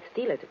I did not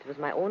steal it. It was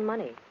my own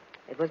money.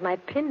 It was my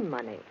pin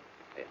money.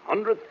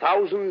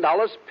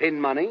 $100,000 pin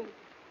money?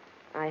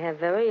 I have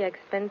very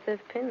expensive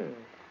pins.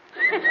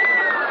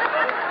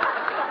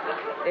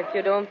 If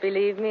you don't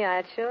believe me,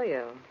 I'll show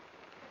you.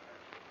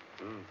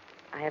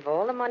 I have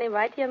all the money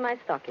right here in my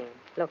stocking.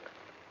 Look.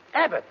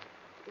 Abbott,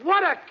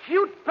 what a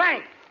cute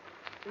bank.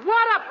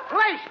 What a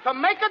place to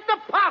make a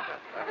deposit.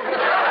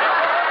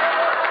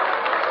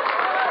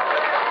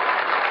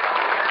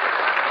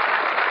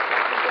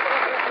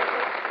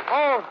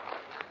 Oh,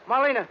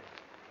 Marlena,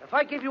 if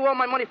I give you all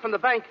my money from the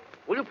bank,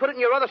 will you put it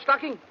in your other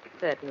stocking?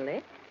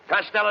 Certainly.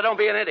 Costello, don't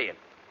be an idiot.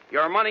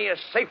 Your money is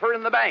safer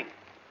in the bank.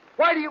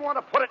 Why do you want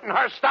to put it in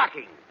her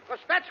stocking? Because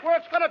that's where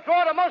it's going to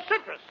draw the most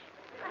interest.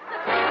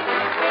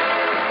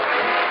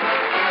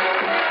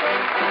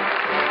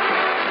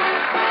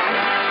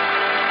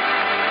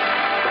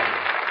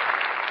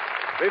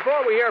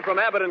 Before we hear from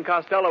Abbott and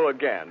Costello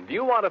again, do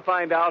you want to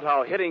find out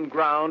how hitting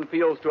ground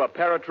feels to a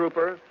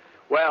paratrooper?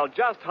 Well,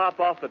 just hop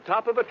off the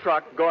top of a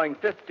truck going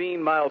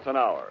 15 miles an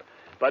hour.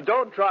 But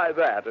don't try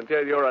that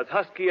until you're as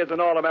husky as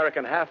an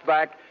All-American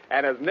halfback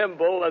and as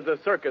nimble as a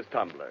circus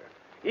tumbler.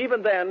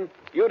 Even then,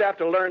 you'd have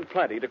to learn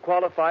plenty to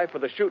qualify for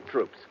the shoot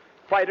troops,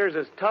 fighters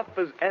as tough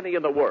as any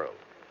in the world.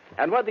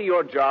 And whether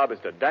your job is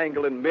to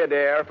dangle in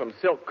midair from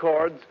silk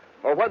cords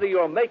or whether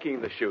you're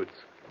making the shoots,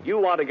 you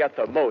want to get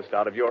the most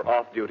out of your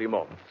off-duty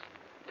moments.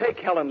 Take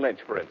Helen Lynch,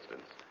 for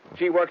instance.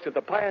 She works at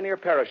the Pioneer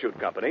Parachute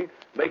Company,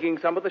 making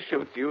some of the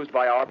chutes used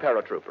by our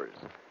paratroopers.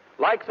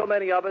 Like so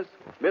many of us,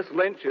 Miss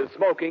Lynch is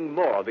smoking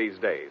more these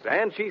days,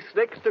 and she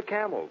sticks to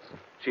Camels.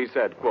 She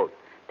said, quote,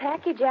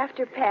 "Package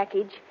after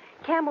package,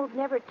 Camels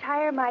never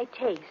tire my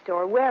taste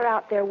or wear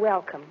out their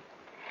welcome.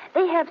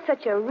 They have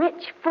such a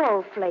rich,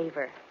 full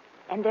flavor.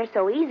 And they're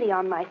so easy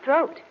on my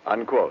throat.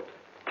 Unquote.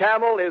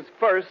 Camel is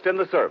first in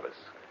the service.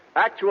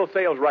 Actual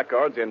sales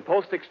records in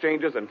post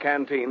exchanges and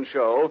canteens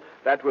show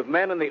that with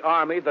men in the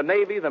Army, the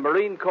Navy, the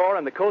Marine Corps,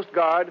 and the Coast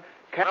Guard,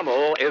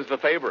 Camel is the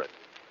favorite.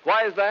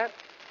 Why is that?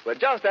 Well,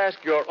 just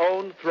ask your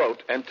own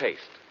throat and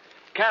taste.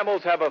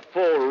 Camels have a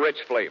full,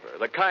 rich flavor,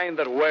 the kind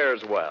that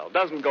wears well,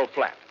 doesn't go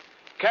flat.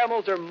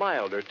 Camels are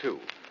milder, too,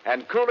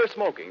 and cooler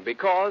smoking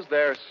because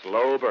they're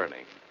slow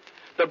burning.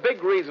 The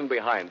big reason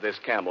behind this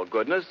Camel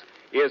goodness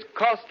is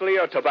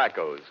costlier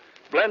tobaccos,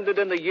 blended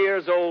in the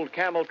years-old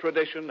Camel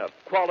tradition of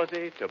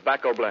quality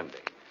tobacco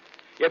blending.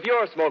 If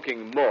you're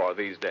smoking more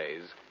these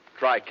days,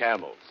 try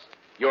Camels.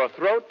 Your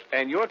throat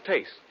and your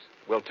taste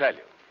will tell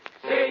you.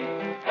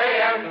 C-A-M-E-L-S.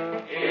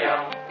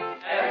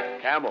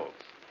 Camels.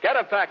 Get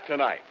a pack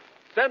tonight.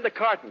 Send the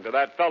carton to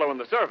that fellow in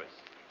the service.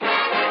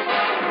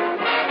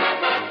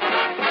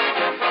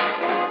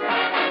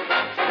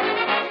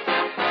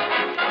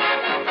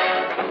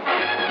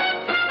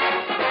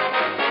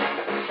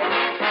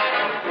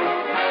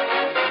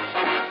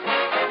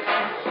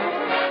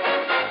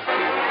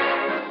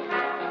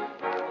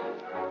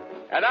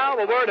 And now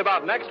a word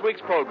about next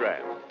week's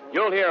program.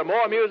 You'll hear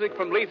more music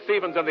from Leith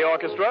Stevens and the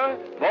orchestra,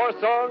 more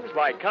songs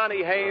by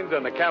Connie Haynes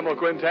and the Camel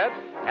Quintet,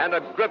 and a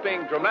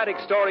gripping, dramatic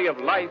story of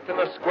life in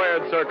the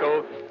squared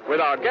circle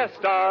with our guest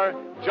star,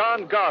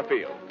 John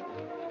Garfield.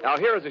 Now,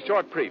 here is a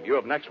short preview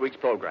of next week's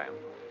program.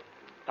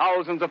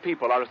 Thousands of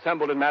people are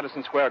assembled in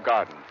Madison Square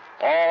Garden.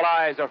 All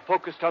eyes are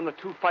focused on the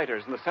two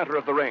fighters in the center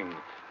of the ring,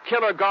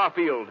 Killer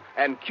Garfield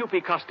and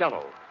Cupid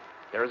Costello.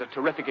 There is a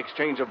terrific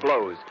exchange of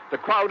blows. The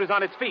crowd is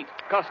on its feet.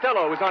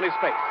 Costello is on his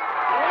face.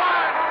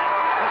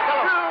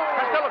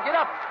 Costello, get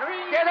up.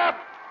 Get up.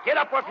 Get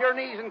up off your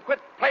knees and quit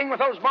playing with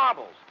those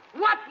marbles.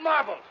 What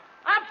marbles?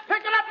 I'm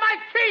picking up my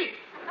teeth.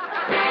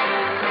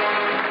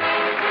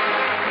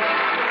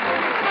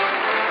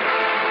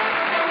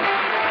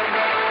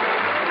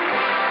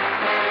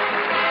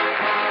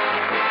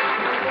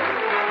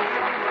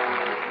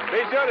 Be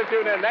sure to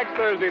tune in next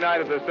Thursday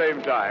night at the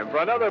same time for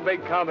another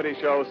big comedy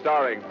show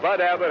starring Bud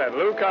Abbott and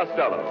Lou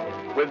Costello,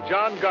 with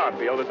John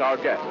Garfield as our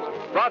guest.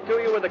 Brought to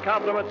you with the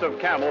compliments of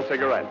Camel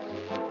Cigarettes.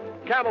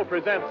 Camel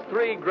presents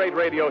 3 great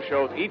radio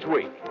shows each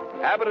week.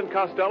 Abbott and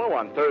Costello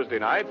on Thursday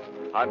nights.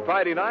 On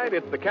Friday night,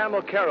 it's the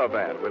Camel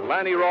Caravan with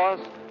Lanny Ross,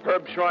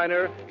 Herb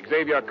Schreiner,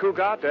 Xavier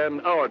Cugat,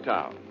 and Our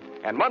Town.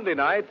 And Monday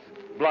nights,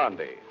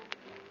 Blondie.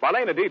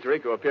 Marlena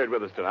Dietrich, who appeared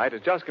with us tonight,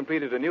 has just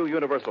completed a new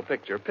Universal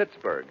picture,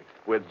 Pittsburgh,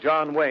 with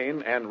John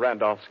Wayne and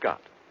Randolph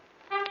Scott.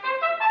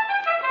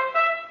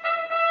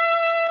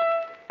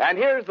 And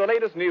here's the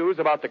latest news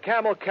about the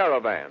Camel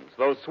Caravans,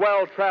 those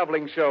swell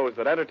traveling shows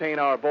that entertain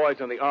our boys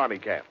in the Army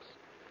camps.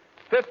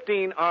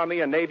 15 Army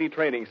and Navy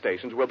training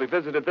stations will be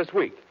visited this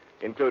week,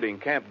 including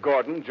Camp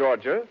Gordon,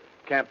 Georgia,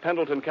 Camp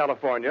Pendleton,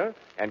 California,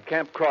 and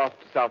Camp Croft,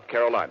 South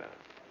Carolina.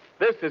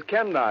 This is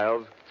Ken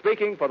Niles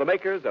speaking for the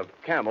makers of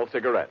Camel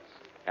Cigarettes,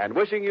 and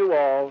wishing you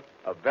all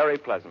a very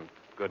pleasant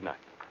good night.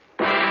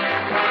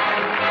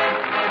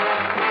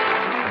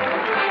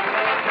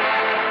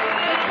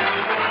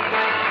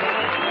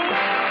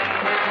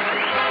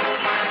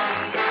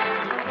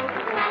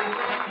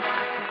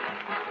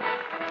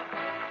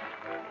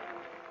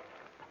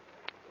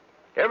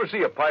 Ever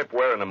see a pipe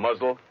wearing a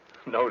muzzle?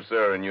 No,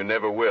 sir, and you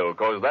never will,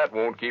 because that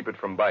won't keep it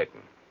from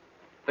biting.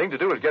 Thing to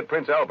do is get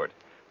Prince Albert,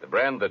 the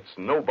brand that's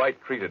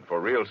no-bite treated for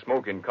real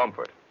smoking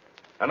comfort.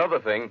 Another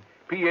thing,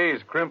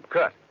 PA's crimp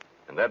cut,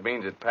 and that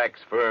means it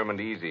packs firm and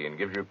easy and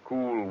gives you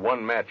cool,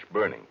 one-match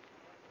burning.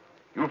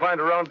 You'll find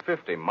around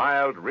 50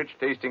 mild,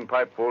 rich-tasting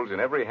pipefuls in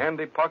every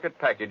handy pocket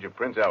package of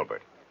Prince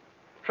Albert.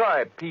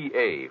 Try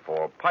PA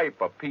for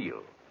Pipe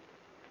Appeal.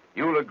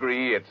 You'll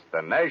agree it's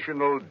the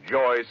National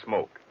Joy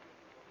Smoke.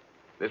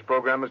 This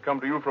program has come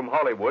to you from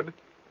Hollywood.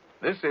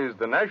 This is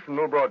the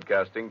National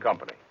Broadcasting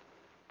Company.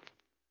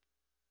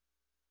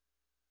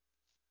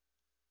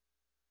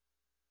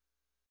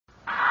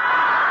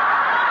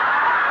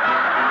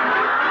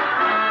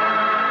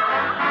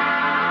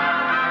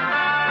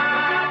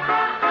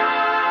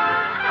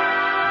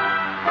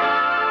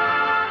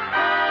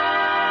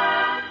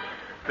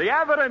 The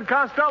Abbott and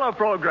Costello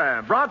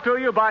program, brought to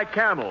you by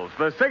Camels,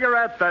 the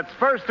cigarette that's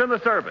first in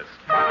the service.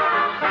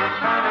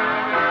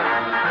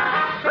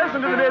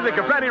 Listen to the music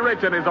of Freddie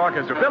Rich and his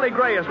orchestra. Billy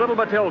Gray is Little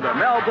Matilda.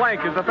 Mel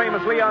Blanc is the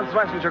famous Leon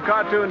Schlesinger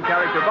cartoon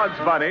character Bugs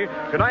Bunny.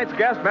 Tonight's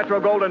guest,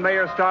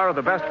 Metro-Goldwyn-Mayer star of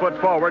The Best Foot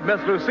Forward, Miss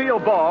Lucille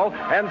Ball,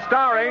 and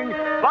starring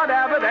Bud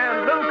Abbott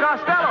and Lou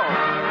Costello.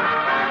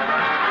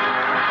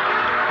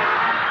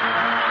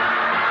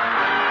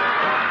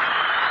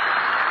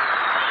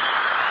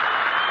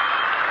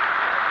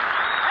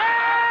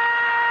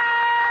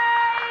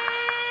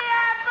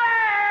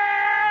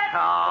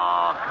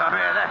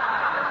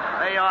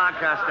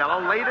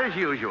 Costello, late as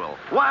usual.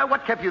 Why,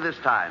 what kept you this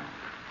time?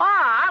 Oh,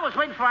 I was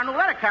waiting for our new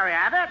letter carrier,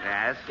 Abbott.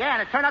 Yes? Yeah,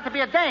 and it turned out to be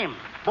a dame.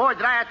 Boy,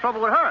 did I have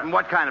trouble with her. And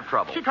what kind of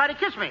trouble? She tried to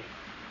kiss me.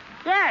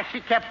 Yeah, she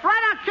kept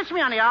right on kissing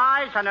me on the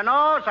eyes, on the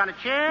nose, on the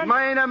chin.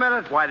 Wait a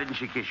minute. Why didn't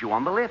she kiss you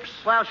on the lips?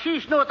 Well,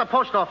 she's new at the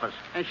post office,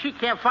 and she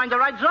can't find the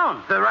right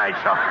zone. The right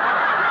zone.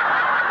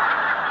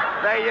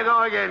 There you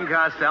go again,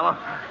 Costello.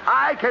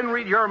 I can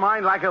read your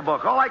mind like a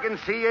book. All I can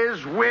see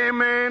is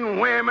women,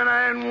 women,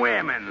 and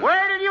women.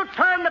 Where did you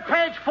turn to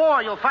page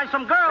 4? You'll find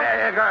some girls.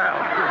 There, girls.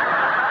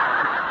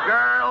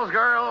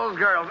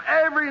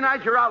 Every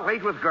night you're out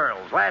late with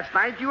girls. Last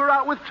night you were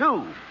out with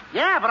 2.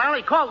 Yeah, but I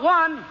only caught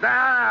one.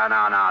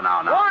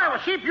 No. Boy,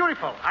 was she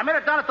beautiful. I met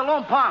her down at the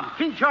Lone Palm,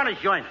 King Johnny's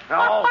joint.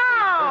 Oh.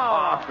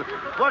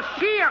 Was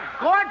she a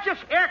gorgeous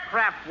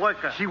aircraft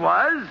worker? She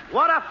was?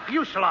 What a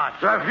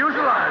fuselage. A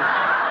fuselage?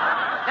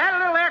 That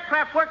little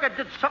aircraft worker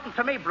did something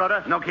to me,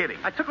 brother. No kidding.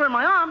 I took her in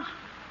my arms.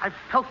 I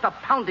felt the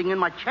pounding in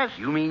my chest.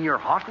 You mean your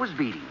heart was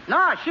beating?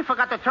 No, she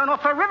forgot to turn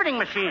off her riveting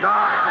machine.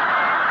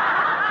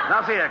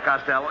 Now, see here,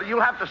 Costello,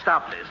 you'll have to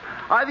stop this.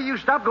 Either you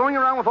stop going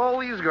around with all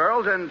these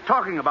girls and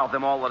talking about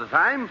them all the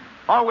time,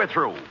 or we're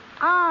through.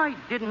 I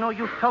didn't know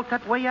you felt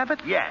that way,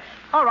 Abbott. Yes.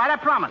 All right, I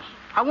promise.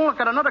 I won't look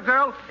at another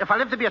girl if I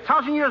live to be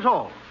 1,000 years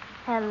old.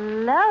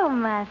 Hello,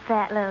 my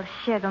fat little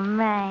sugar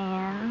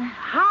man.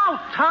 How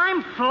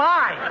time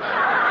flies.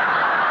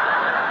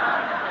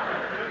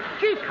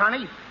 Gee,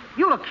 Connie,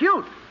 you look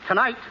cute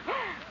tonight.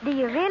 Do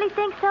you really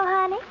think so,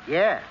 honey?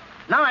 Yeah.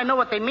 Now I know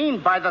what they mean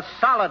by the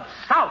solid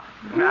South.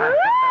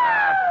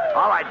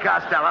 All right,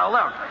 Costello,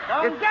 look.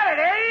 Don't get it,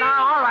 eh? No,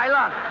 all right,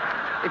 look.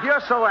 If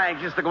you're so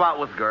anxious to go out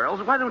with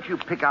girls, why don't you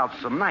pick out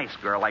some nice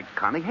girl like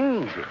Connie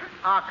Haynes here?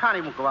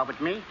 Connie won't go out with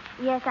me.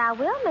 Yes, I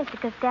will, Mr.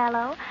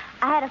 Costello.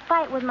 I had a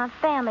fight with my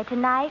family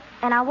tonight,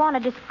 and I want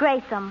to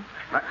disgrace them.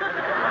 See,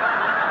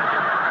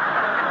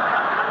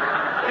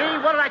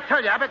 what did I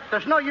tell you, Abbott?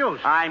 There's no use.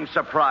 I'm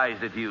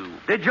surprised at you.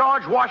 Did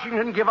George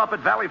Washington give up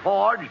at Valley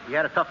Forge? He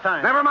had a tough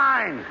time. Never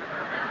mind.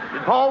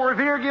 Did Paul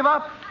Revere give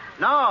up?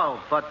 No,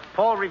 but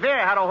Paul Revere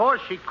had a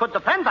horse he could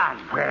depend on.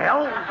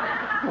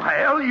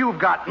 Well, you've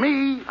got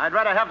me. I'd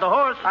rather have the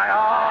horse.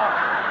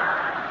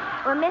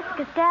 Well, Mr.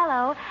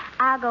 Costello,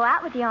 I'll go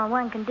out with you on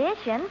one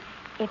condition.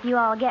 If you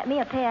all get me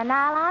a pair of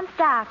nylon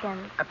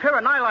stockings. A pair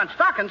of nylon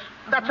stockings?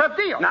 That's a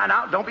deal. No,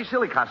 don't be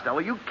silly, Costello.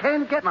 You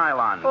can get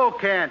nylon. Oh,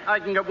 can't. I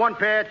can get 1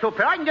 pair, 2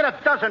 pair. I can get a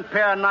dozen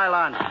pair of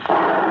nylon.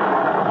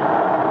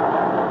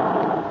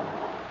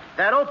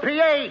 That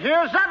OPA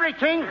hears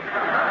everything.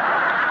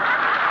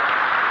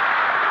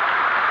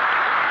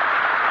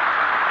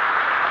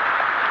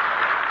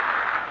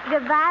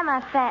 Goodbye,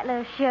 my fat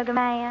little sugar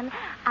man.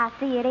 I'll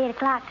see you at 8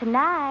 o'clock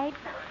tonight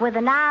with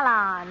the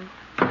nylon.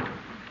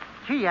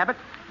 Gee, Abbott,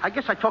 I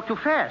guess I talked too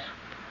fast.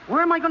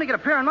 Where am I going to get a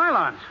pair of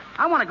nylons?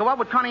 I want to go out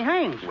with Connie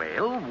Haynes.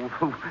 Well,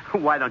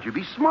 why don't you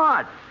be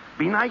smart?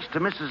 Be nice to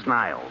Mrs.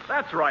 Niles.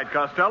 That's right,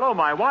 Costello.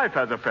 My wife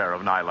has a pair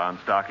of nylon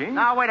stockings.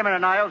 Now, wait a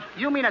minute, Niles.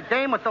 You mean a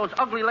dame with those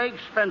ugly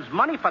legs spends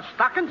money for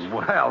stockings?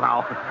 Well,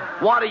 now,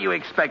 what do you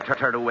expect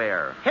her to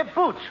wear? Hip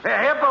boots.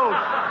 Hip boots.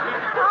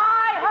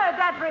 I heard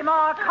that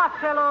remark,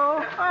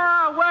 Costello.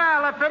 Oh,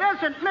 well, if it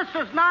isn't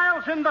Mrs.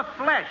 Niles in the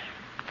flesh.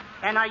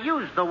 And I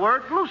use the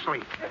word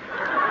loosely.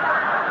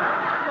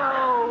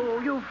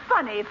 Oh, you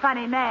funny,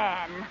 funny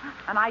man.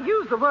 And I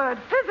use the word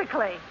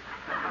physically.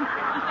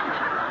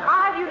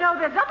 You know,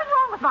 there's nothing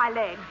wrong with my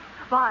legs.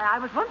 Why, I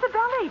was once a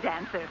ballet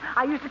dancer.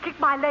 I used to kick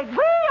my leg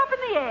way up in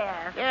the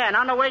air. Yeah, and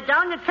on the way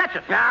down, you catch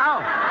it.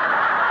 Now,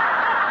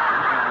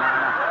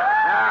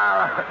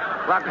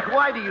 look,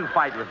 why do you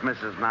fight with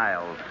Mrs.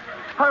 Niles?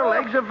 Her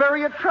legs are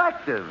very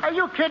attractive. Are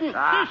you kidding?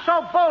 She's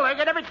so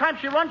bow-legged, every time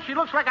she runs, she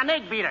looks like an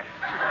egg beater.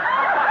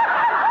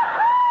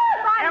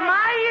 Am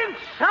I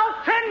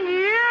insulting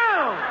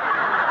you?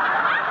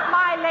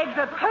 My legs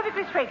are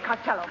perfectly straight,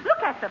 Costello.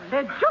 Look at them.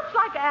 They're just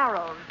like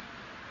arrows.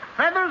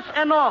 Feathers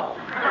and all.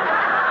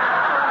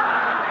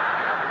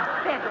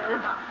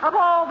 Feathers? Of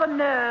all the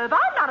nerve.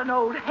 I'm not an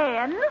old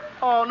hen.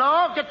 Oh,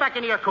 no. Get back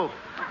into your coop.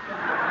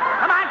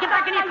 Come on, get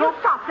back in your coop.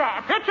 You stop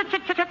that. Hit.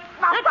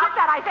 Now, stop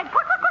that, I said.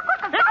 Stop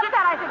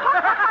that, I said.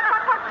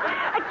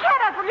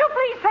 Kenneth, will you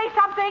please say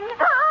something?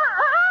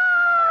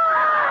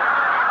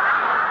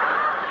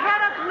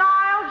 Kenneth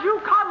Niles, you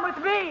come with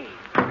me.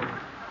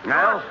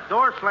 Niles?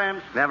 Door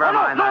slams. Never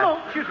mind. No.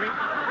 Excuse me.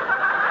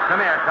 Come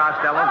here,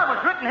 Costello. Well, it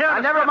was written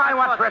here. Never mind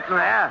what's written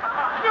there.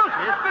 Excuse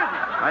me, it's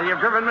business. Well, you've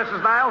driven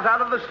Mrs. Niles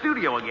out of the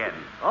studio again.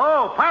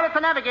 Oh, pilot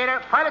to navigator.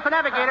 Sided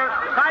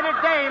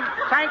dame.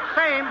 Sank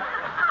same.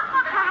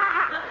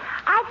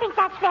 I think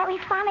that's very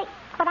funny,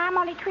 but I'm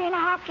only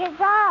 3.5 years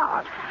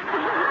old.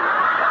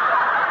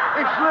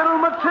 It's little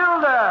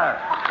Matilda.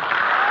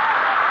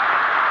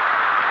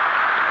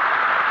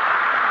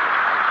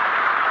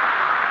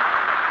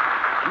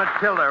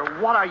 Matilda,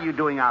 what are you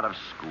doing out of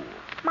school?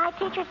 My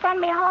teacher sent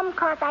me home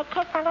because I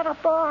kissed a little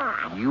boy.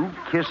 You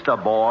kissed a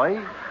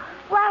boy?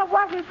 Well, it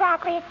wasn't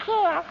exactly a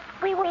kiss.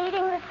 We were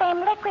eating the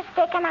same liquor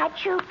stick, and I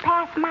chewed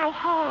past my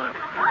hair.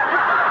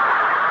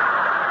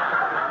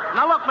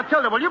 Now, look,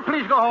 Matilda, will you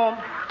please go home?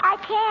 I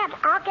can't.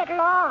 I'll get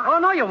lost. Oh,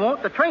 no, you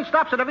won't. The train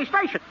stops at every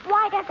station.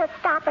 Why does it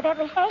stop at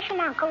every station,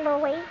 Uncle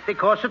Louie?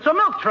 Because it's a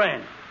milk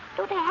train.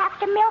 Do they have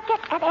to milk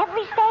it at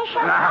every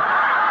station?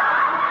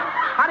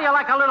 How do you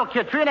like a little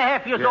kid,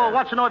 3.5 years old,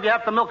 wants to know if you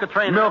have to milk a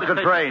train? Milk a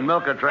train.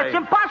 It's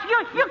impossible.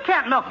 You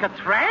can't milk a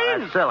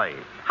train. That's silly.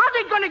 How are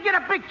they going to get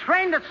a big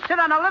train to sit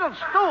on a little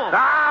stool?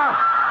 Now,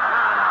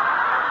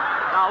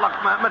 look,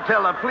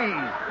 Matilda, please.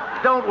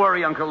 Don't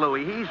worry, Uncle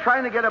Louie. He's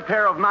trying to get a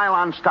pair of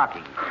nylon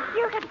stockings.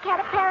 You could get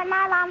a pair of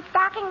nylon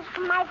stockings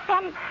from my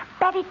friend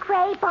Betty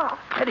Grable.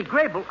 Betty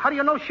Grable? How do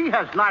you know she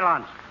has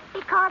nylons?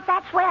 Because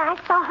that's where I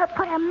saw her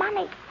put her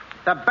money.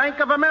 The Bank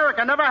of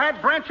America never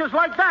had branches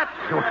like that.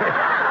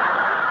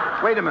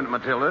 Wait a minute,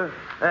 Matilda.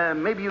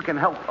 Maybe you can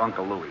help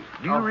Uncle Louie.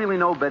 Do you really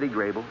know Betty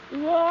Grable?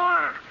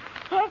 Yeah.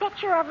 Here's a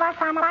picture of us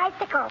on a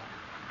bicycle.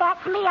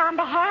 That's me on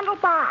the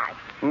handlebars.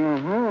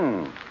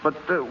 Mm-hmm. But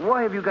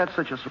why have you got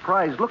such a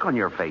surprised look on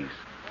your face?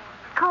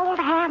 Cold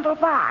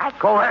handlebars.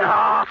 Go ahead.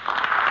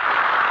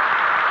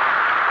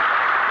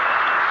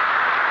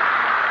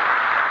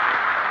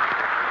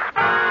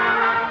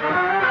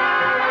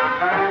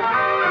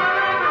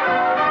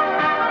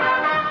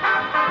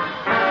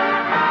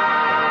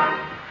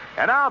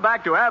 And now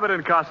back to Abbott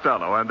and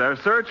Costello and their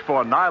search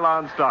for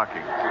nylon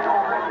stockings.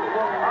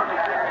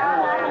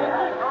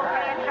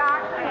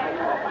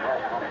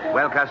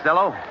 Well,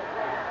 Costello,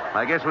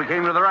 I guess we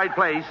came to the right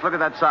place. Look at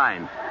that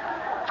sign.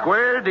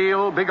 Square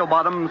deal, Biggle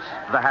Bottoms,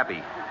 the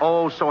happy.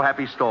 Oh, so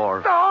happy store.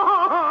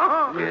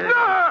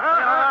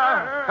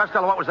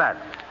 Costello, what was that?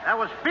 That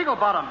was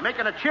Beaglebottom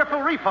making a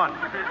cheerful refund.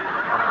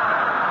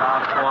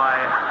 Oh,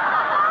 quiet.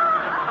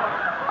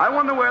 I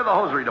wonder where the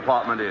hosiery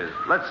department is.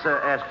 Let's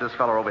ask this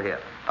fellow over here.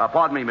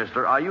 Pardon me,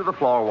 mister. Are you the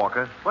floor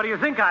walker? What do you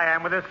think I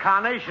am with this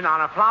carnation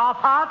on a flower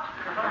pot?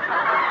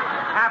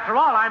 After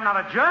all, I'm not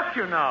a jerk,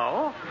 you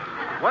know.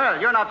 Well,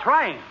 you're not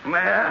trying.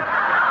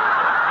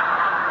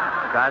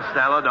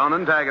 Costello, don't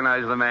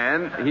antagonize the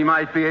man. He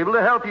might be able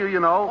to help you, you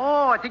know.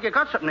 Oh, I think you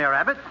got something there,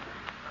 Abbott.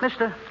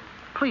 Mister,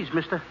 please,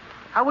 mister,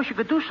 I wish you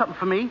could do something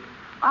for me.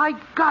 I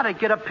gotta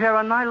get a pair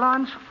of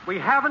nylons. We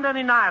haven't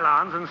any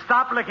nylons, and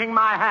stop licking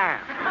my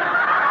hand.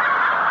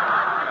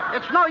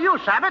 It's no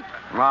use, Abbott.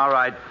 All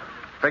right.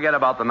 Forget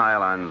about the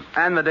nylons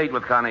and the date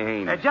with Connie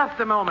Haynes. Just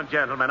a moment,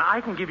 gentlemen.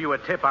 I can give you a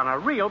tip on a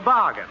real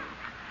bargain.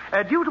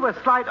 Due to a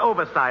slight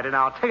oversight in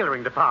our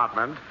tailoring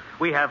department,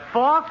 we have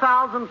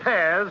 4,000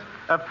 pairs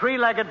of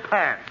three-legged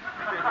pants.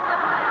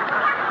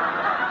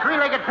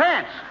 Three-legged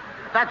pants?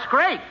 That's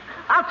great.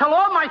 I'll tell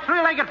all my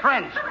three-legged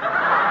friends.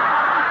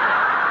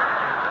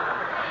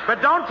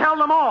 But don't tell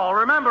them all.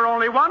 Remember,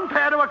 only one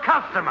pair to a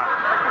customer.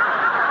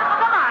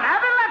 Come on,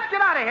 Abbott, let's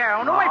get out of here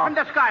and away from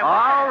this guy.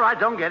 All right,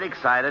 don't get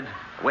excited.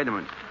 Wait a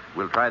minute.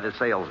 We'll try the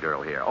sales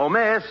girl here. Oh,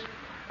 miss,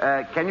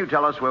 can you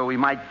tell us where we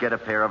might get a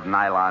pair of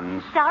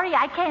nylons? Sorry,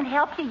 I can't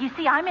help you. You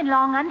see, I'm in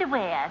long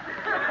underwear.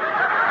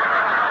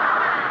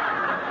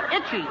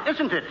 Itchy,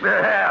 isn't it?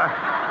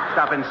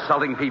 Stop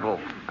insulting people.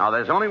 Now,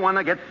 there's only one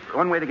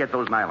way to get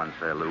those nylons,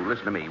 Lou.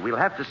 Listen to me. We'll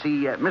have to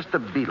see Mr.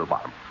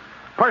 Beetlebottom.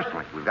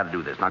 Personally, we've got to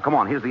do this. Now, come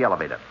on. Here's the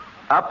elevator.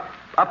 Up,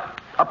 up,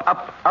 up,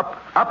 up,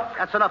 up, up.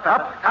 That's enough,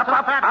 Up, Abbott.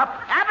 up, up,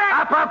 up, Abbott!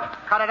 up, up.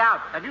 Cut it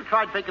out. Have you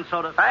tried baking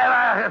soda?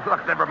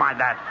 Look, never mind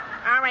that.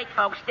 All right,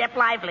 folks, step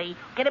lively.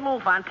 Get a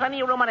move on. Plenty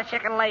of room on the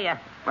second layer.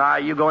 Are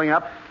you going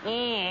up?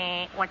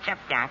 Yeah. What's up,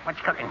 Doc? What's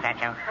cooking,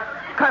 Satchel?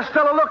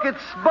 Costello, look,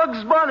 it's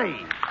Bugs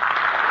Bunny.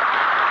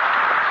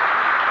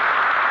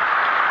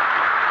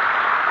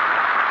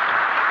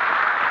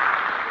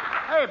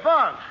 Hey,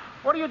 Bugs,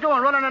 what are you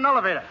doing running an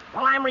elevator?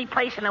 Well, I'm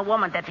replacing a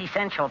woman. That's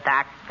essential,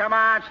 Doc. Come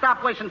on,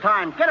 stop wasting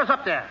time. Get us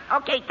up there.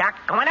 Okay, Doc.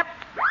 Going up.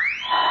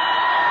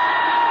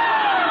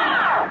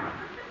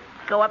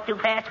 Go up too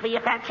fast for you,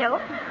 Fatso?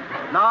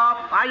 No,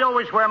 I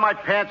always wear my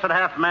pants at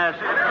half mast.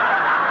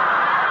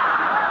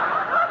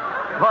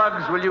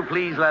 Bugs, will you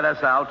please let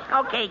us out?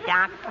 Okay,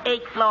 Doc.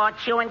 8th floor,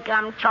 chewing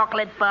gum,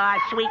 chocolate bar,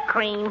 sweet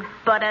cream,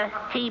 butter,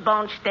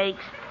 T-bone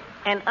steaks,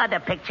 and other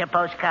picture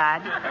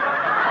postcards.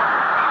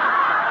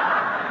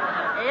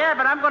 Yeah,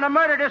 but I'm going to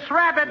murder this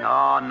rabbit.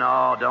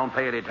 No, don't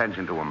pay any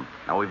attention to him.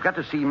 Now, we've got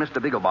to see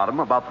Mr. Bigglebottom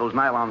about those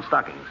nylon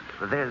stockings.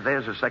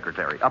 There's his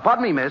secretary.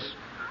 Pardon me, miss.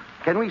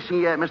 Can we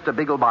see Mr.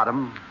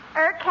 Bigglebottom?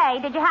 Okay,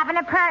 did you have an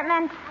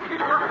apartment?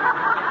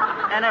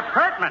 An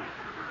apartment?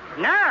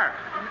 No.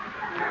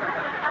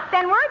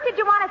 Then where did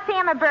you want to see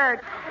him about?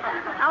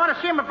 I want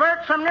to see him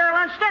about some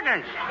nylon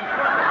stockings.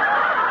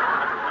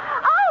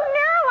 Oh,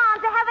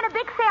 nylons are having a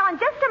big sale in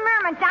just a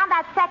moment down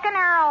that second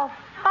aisle.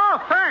 Oh,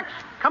 thanks.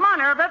 Come on,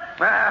 Herbert.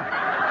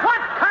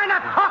 What kind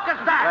of talk is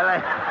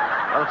that?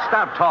 Well,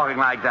 stop talking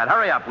like that.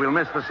 Hurry up. We'll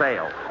miss the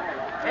sale.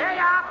 Here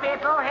you are,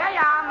 people. Here you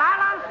are.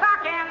 Nylon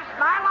stockings.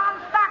 Nylon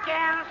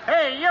stockings.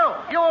 Hey, you.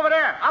 You over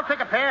there. I'll take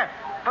a pair.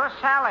 For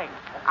selling.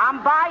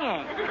 I'm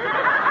buying.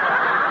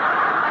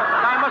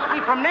 Guy must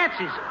be from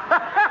Nancy's.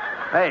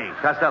 Hey,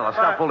 Costello,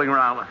 stop fooling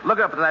around. Look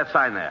up at that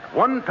sign there.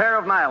 One pair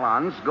of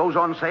nylons goes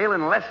on sale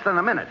in less than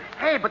a minute.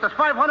 Hey, but there's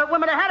 500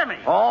 women ahead of me.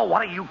 Oh,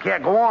 what do you care?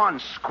 Go on.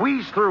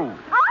 Squeeze through.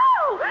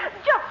 Oh,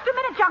 just a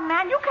minute, young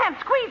man. You can't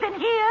squeeze in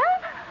here.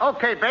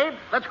 Okay, babe.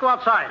 Let's go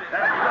outside.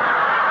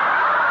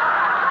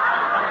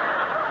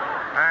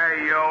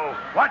 Hey, you.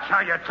 Watch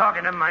how you're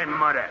talking to my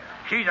mother.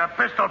 She's a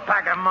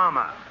pistol-packer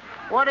mama.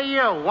 What are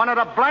you, one of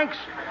the blanks?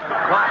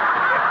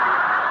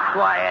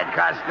 Quiet,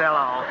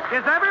 Costello.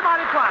 Is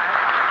everybody quiet?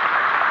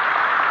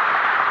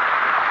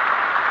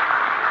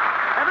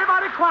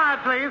 Everybody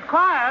quiet, please.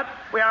 Quiet.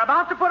 We are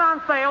about to put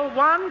on sale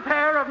one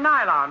pair of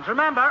nylons.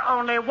 Remember,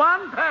 only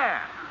one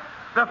pair.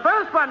 The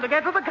first one to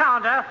get to the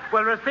counter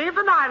will receive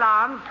the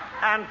nylons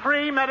and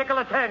free medical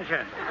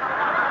attention.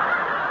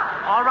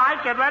 All right,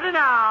 get ready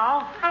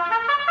now.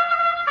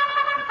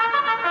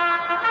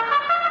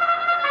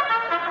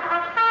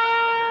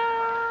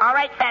 All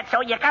right,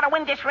 Fatso, you gotta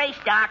win this race,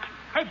 Doc.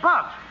 Hey,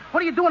 Bugs,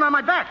 what are you doing on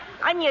my back?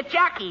 I'm your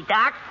jockey,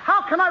 Doc.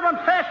 How can I run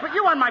fast with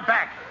you on my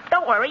back?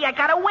 Don't worry, I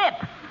got a whip.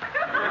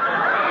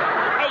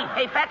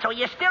 Hey, Fatso,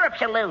 your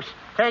stirrups are loose.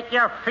 Take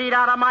your feet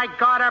out of my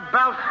garter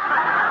belt.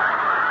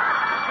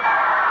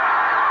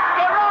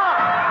 They're off,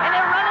 and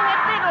they're running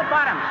at Beagle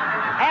Bottoms.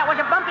 It was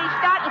a bumpy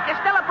start, and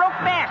Costello broke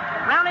fast.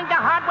 Rounding the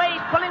hard way,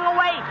 he's pulling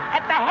away.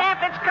 At the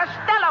half, it's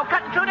Costello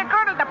cutting through the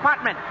girdle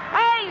department.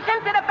 Hey, he's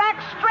into the back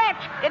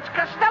stretch. It's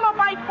Costello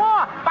by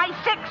 4, by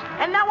 6,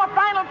 and now a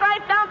final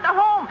drive down to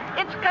home.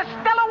 It's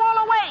Costello all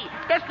the way.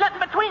 There's nothing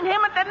between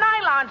him and the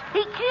nylons.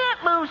 He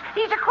can't lose.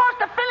 He's across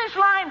the finish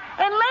line.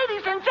 And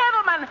ladies and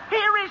gentlemen,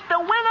 here is the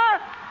winner,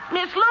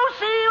 Miss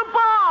Lucille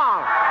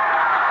Ball.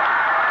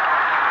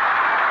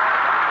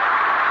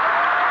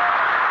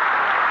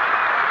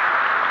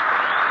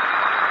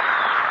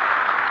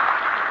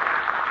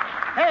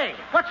 Hey,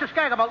 what's the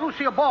skag about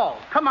Lucille Ball?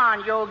 Come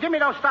on, you. Give me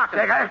those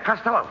stockings. Hey,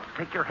 Costello,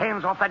 take your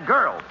hands off that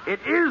girl.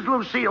 It is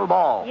Lucille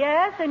Ball.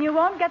 Yes, and you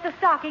won't get the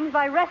stockings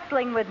by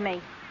wrestling with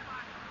me.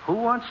 Who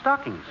wants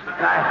stockings?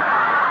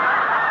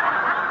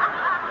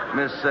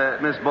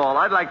 Miss Ball,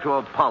 I'd like to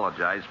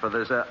apologize for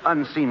this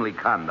unseemly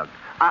conduct.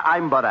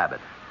 I'm Bud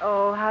Abbott.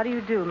 Oh, how do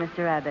you do,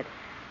 Mr. Abbott?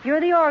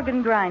 You're the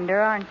organ grinder,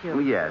 aren't you?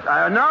 Yes.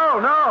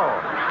 No.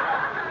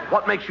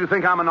 What makes you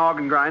think I'm an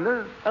organ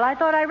grinder? Well, I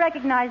thought I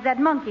recognized that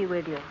monkey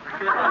with you.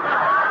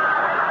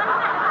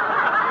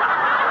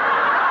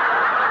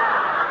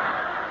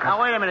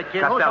 Now, wait a minute,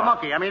 kid. Costello. Who's the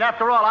monkey? I mean,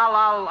 after all,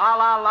 I'll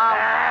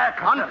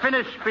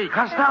unfinished speech.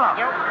 Costello.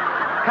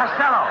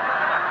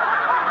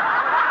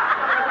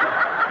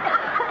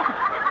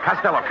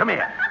 Costello, come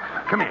here.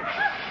 Shh,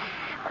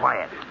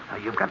 quiet. Now,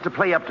 you've got to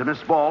play up to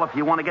Miss Ball if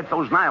you want to get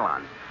those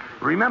nylons.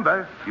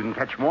 Remember, you can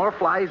catch more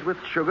flies with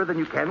sugar than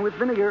you can with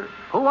vinegar.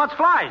 Who wants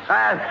flies?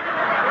 I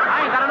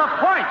ain't got enough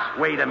points.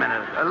 Wait a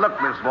minute.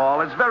 Look, Miss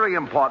Ball, it's very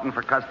important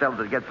for Costello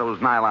to get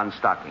those nylon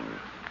stockings.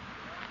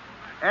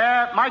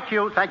 My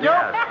cue, thank you.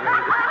 Yes.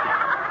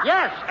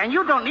 Yes, and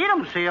you don't need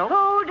them, Seal.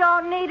 Who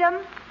don't need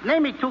them?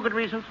 Name me 2 good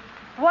reasons.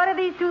 What are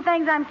these 2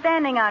 things I'm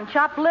standing on?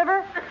 Chopped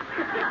liver?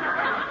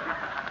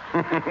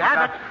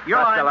 Abbott, you're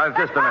on. Costello,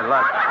 just a minute.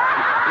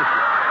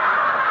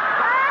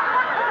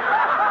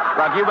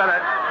 Look,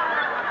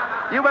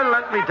 you better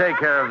let me take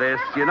care of this.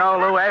 You know,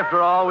 Lou,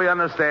 after all, we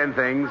understand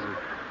things.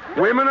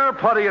 Women are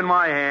putty in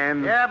my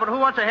hand. Yeah, but who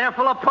wants a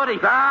handful of putty?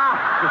 Ah,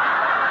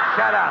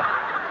 shut up.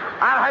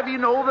 I'll have you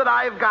know that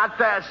I've got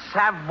the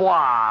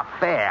savoir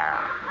faire.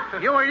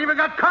 You ain't even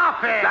got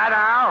coffee.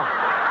 Now.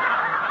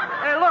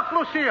 Hey, look,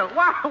 Lucille,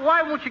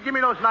 why won't you give me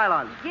those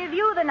nylons? Give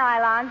you the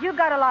nylons. You've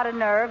got a lot of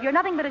nerve. You're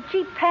nothing but a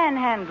cheap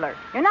panhandler.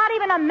 You're not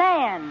even a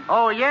man.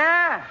 Oh,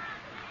 yeah?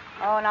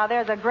 Oh, now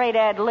there's a great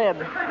ad lib.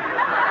 Come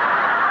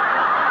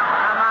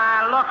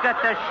on, look at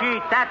the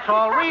sheet. That's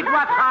all. Read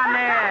what's on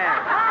there.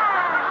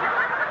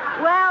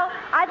 Well,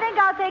 I think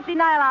I'll take the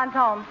nylons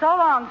home. So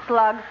long,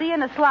 slug. See you in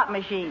the slot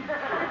machine.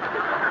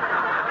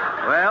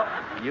 Well,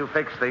 you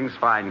fix things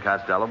fine,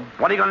 Costello.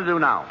 What are you going to do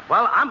now?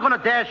 Well, I'm going to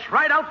dash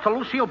right out to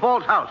Lucille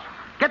Ball's house.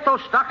 Get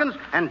those stockings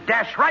and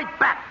dash right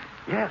back.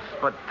 Yes,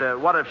 but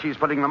what if she's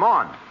putting them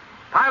on?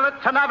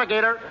 Pilot to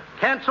navigator.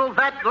 Cancel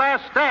that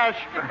last dash.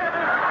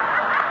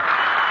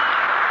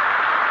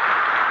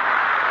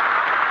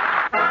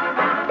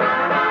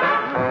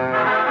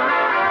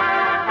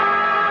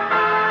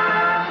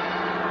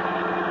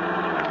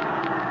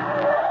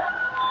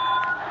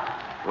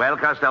 Well,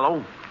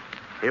 Costello,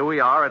 here we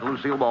are at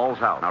Lucille Ball's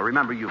house. Now,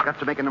 remember, you've got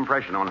to make an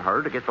impression on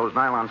her to get those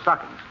nylon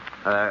stockings.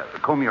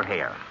 Comb your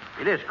hair.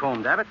 It is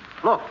combed, Abbott.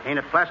 Look, ain't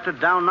it plastered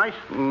down nice?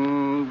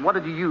 What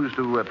did you use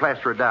to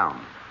plaster it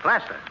down?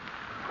 Plaster.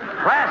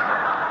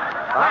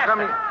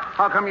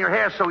 How come your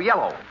hair's so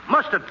yellow?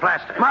 Mustard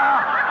plaster.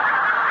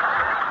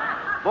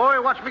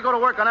 Boy, watch me go to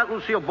work on that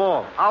Lucille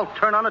Ball. I'll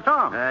turn on the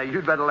tom.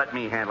 You'd better let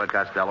me handle it,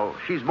 Costello.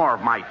 She's more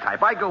of my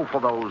type. I go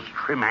for those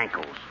trim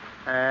ankles.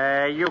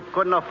 You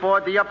couldn't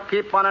afford the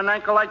upkeep on an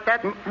ankle like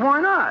that?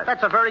 Why not?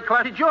 That's a very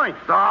classy joint.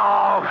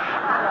 Oh,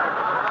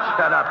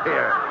 shut up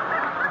here.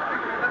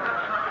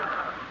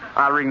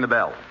 I'll ring the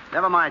bell.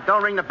 Never mind.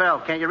 Don't ring the bell.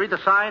 Can't you read the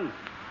sign?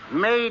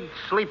 Maid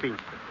sleeping.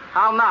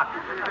 I'll knock.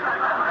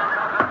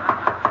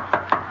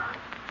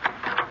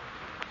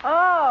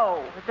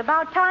 Oh, it's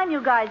about time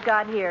you guys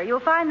got here. You'll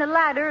find the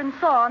ladder and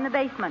saw in the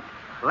basement.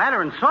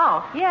 Ladder and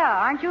saw?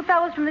 Yeah, aren't you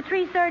fellows from the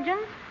tree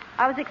surgeons?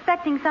 I was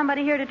expecting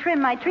somebody here to trim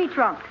my tree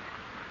trunks.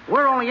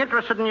 We're only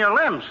interested in your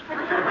limbs.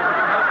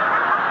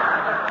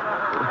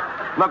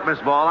 Look, Miss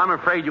Ball, I'm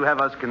afraid you have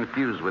us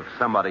confused with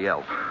somebody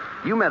else.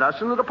 You met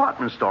us in the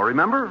department store,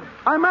 remember?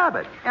 I'm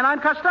Abbott. And I'm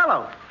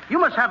Costello. You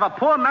must have a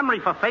poor memory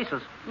for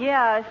faces.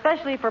 Yeah,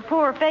 especially for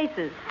poor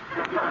faces.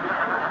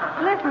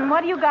 Listen,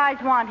 what do you guys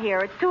want here?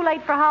 It's too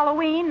late for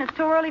Halloween. It's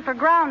too early for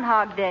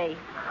Groundhog Day.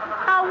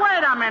 Oh,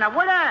 wait a minute.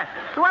 Wait a...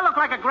 Do I look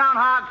like a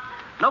groundhog?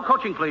 No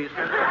coaching, please.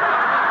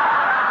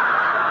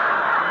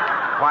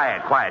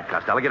 Quiet,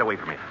 Costello. Get away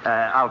from me.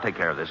 I'll take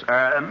care of this.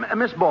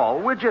 Miss Ball,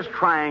 we're just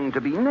trying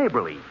to be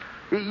neighborly.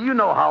 You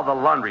know how the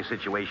laundry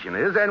situation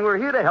is, and we're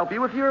here to help you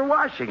with your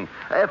washing.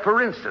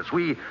 For instance,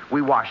 we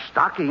wash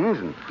stockings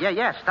and...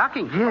 Yeah,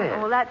 stockings. Yeah.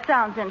 Well, that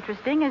sounds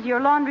interesting. Is your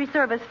laundry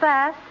service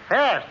fast?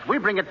 Fast. We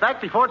bring it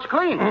back before it's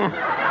clean.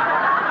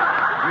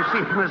 You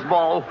see, Miss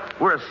Ball,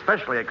 we're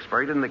especially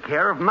expert in the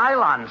care of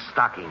nylon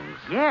stockings.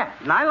 Yeah,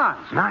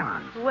 nylons.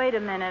 Nylons. Wait a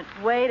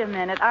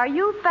minute. Are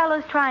you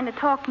fellas trying to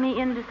talk me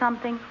into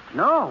something?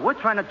 No, we're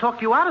trying to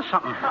talk you out of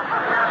something.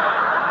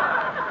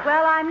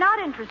 Well, I'm not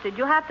interested.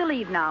 You'll have to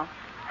leave now.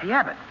 Hey,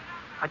 Abbott,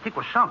 I think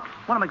we're sunk.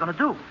 What am I going to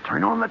do?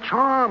 Turn on the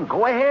charm.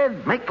 Go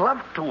ahead. Make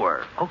love to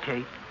her.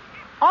 Okay.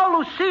 Oh,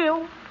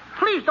 Lucille,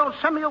 please don't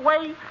send me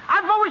away.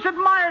 I've always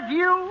admired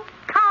you.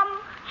 Come,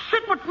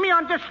 sit with me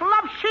on this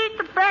love sheet,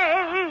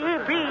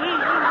 baby.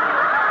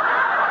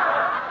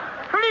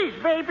 Please,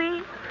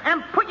 baby.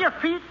 And put your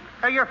feet,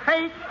 or your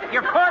face,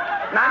 your foot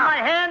in my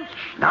hands.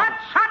 Now. Put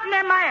something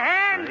in my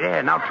hand.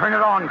 Yeah, now turn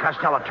it on,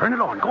 Costello. Turn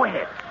it on. Go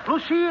ahead.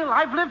 Lucille,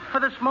 I've lived for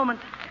this moment.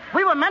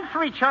 We were meant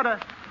for each other.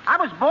 I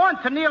was born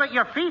to kneel at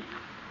your feet.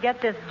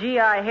 Get this GI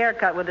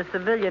haircut with a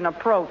civilian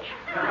approach.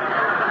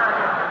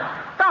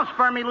 Don't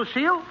spur me,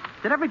 Lucille.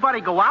 Did everybody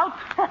go out?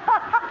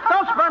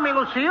 Don't spur me,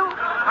 Lucille.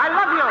 I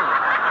love you,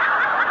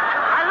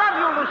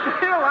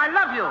 Lucille. I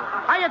love you.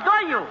 I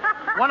adore you.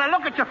 When I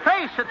look at your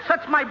face, it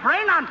sets my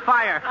brain on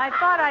fire. I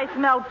thought I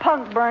smelled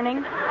punk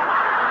burning.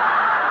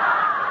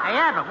 Hey,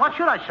 Abbott, what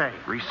should I say?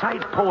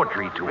 Recite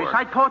poetry to her.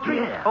 Recite poetry?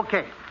 Yeah.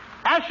 Okay.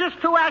 Ashes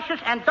to ashes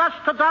and dust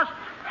to dust.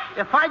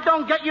 If I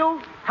don't get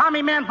you,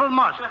 Tommy Manville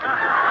must.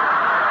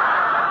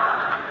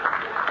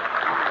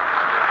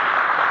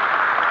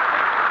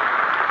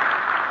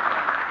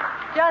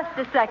 Just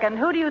a second.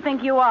 Who do you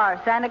think you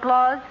are, Santa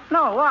Claus?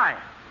 No, why?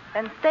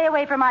 Then stay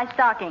away from my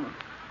stockings.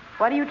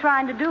 What are you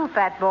trying to do,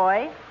 fat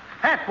boy?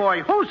 Fat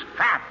boy? Who's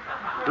fat?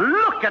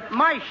 Look at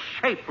my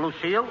shape,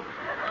 Lucille.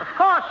 Of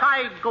course,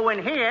 I go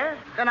in here,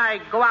 then I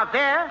go out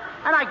there,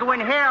 and I go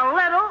in here a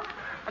little,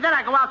 and then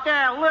I go out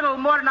there a little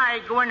more than I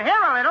go in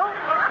here a little.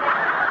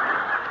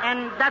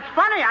 And that's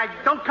funny. I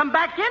don't come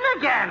back in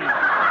again.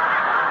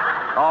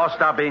 Oh,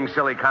 stop being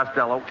silly,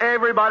 Costello.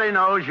 Everybody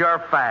knows you're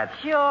fat.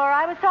 Sure.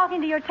 I was talking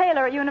to your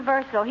tailor at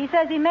Universal. He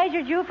says he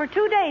measured you for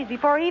 2 days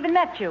before he even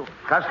met you.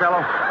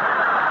 Costello.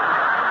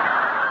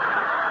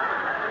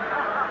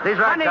 He's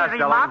right, Funny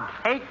Costello. remark.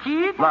 Hey,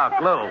 kid.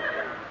 Look, Lou,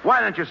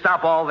 why don't you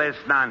stop all this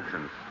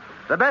nonsense?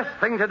 The best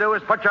thing to do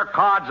is put your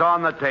cards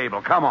on the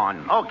table. Come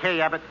on. Okay,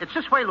 Abbott. It's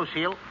this way,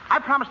 Lucille. I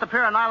promised a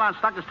pair of nylon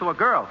stockings to a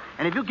girl.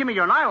 And if you give me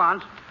your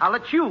nylons, I'll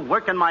let you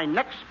work in my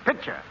next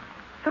picture.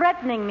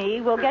 Threatening me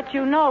will get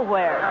you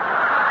nowhere.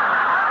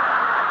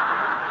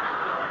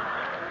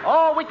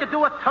 Oh, we could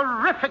do a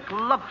terrific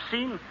love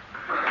scene.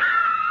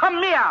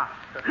 Come here,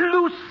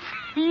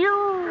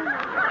 Lucille.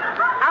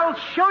 I'll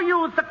show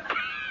you the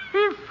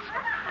kiss.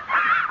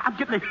 I'm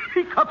getting the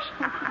hiccups.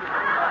 The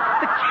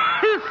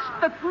kiss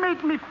that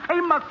made me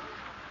famous.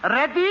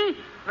 Ready?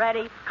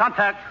 Ready.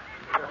 Contact.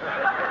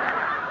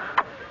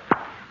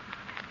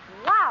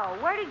 Wow,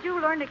 where did you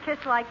learn to kiss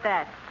like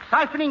that?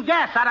 Siphoning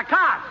gas out of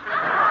cars.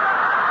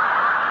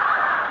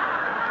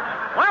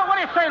 Well, what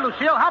do you say,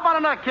 Lucille? How about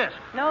another kiss?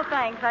 No,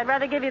 thanks. I'd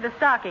rather give you the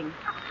stockings.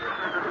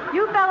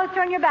 You fellas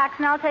turn your backs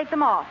and I'll take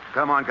them off.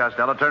 Come on,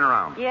 Costello. Turn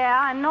around.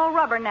 Yeah, and no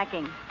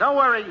rubbernecking. Don't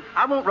worry.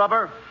 I won't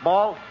rubber.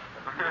 Ball.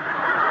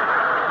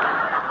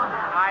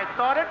 I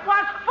thought it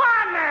was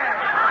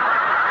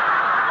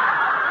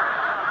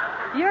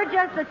funny. You're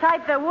just the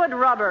type that would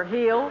rubber,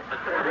 heel.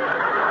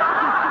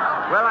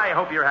 Well, I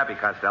hope you're happy,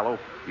 Costello.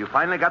 You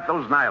finally got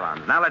those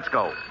nylons. Now let's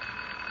go.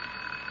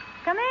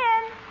 Come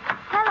in.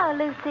 Hello,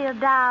 Lucille,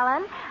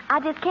 darling. I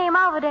just came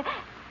over to...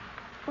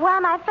 Why,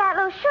 my fat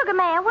little sugar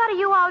man, what are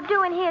you all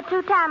doing here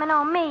two-timing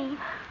on me?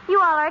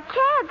 You all are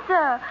kids,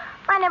 sir.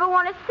 I never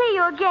want to see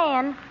you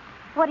again.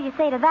 What do you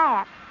say to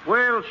that?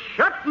 Well,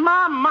 shut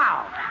my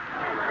mouth.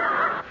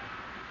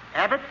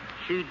 Abbott,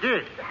 she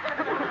did.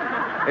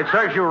 It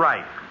serves you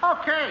right.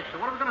 Okay, so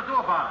what are we going to do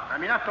about it? I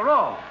mean, after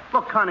all,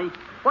 look, Connie,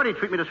 why do you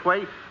treat me this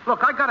way?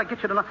 Look, I got to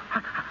get you the...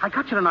 I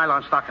got you the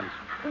nylon stockings.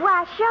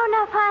 Why, sure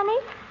enough, honey.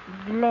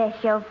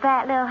 Bless your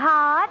fat little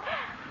heart.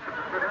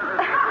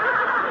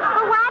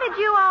 Well,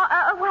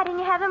 why didn't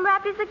you have them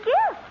wrapped as a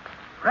gift?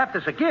 Wrapped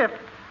as a gift?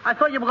 I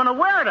thought you were going to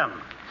wear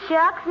them.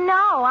 Shucks,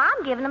 no.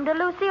 I'm giving them to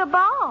Lucille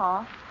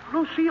Ball.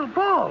 Lucille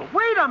Ball?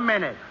 Wait a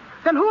minute.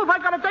 Then who have I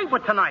got a date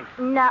with tonight?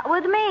 Not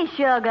with me,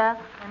 sugar.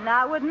 And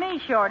not with me,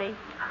 Shorty.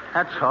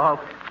 That's all.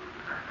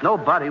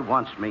 Nobody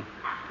wants me.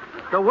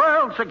 The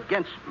world's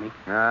against me.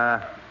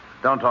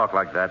 Don't talk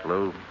like that,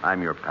 Lou.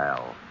 I'm your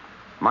pal.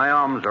 My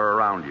arms are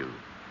around you.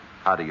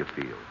 How do you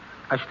feel?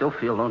 I still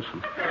feel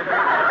lonesome.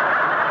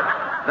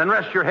 Then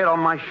rest your head on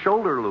my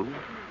shoulder, Lou.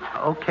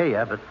 Okay,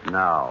 Abbott.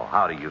 Now,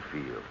 how do you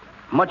feel?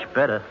 Much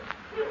better.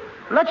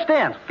 Let's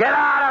dance. Get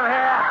out of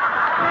here!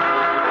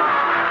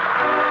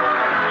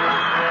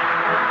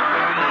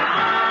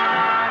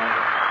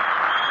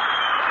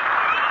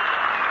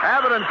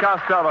 Abbott and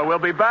Costello will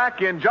be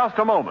back in just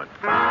a moment.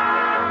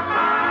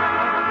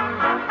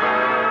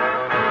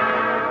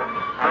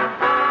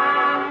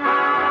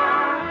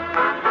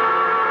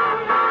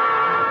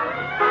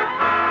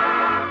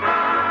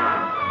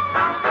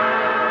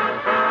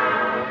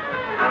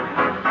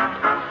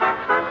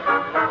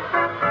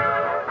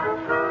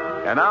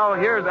 And now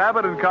here's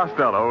Abbott and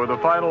Costello with the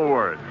final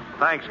word.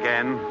 Thanks,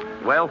 Ken.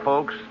 Well,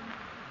 folks,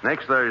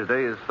 next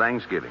Thursday is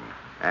Thanksgiving,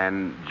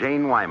 and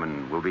Jane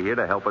Wyman will be here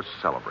to help us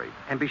celebrate.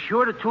 And be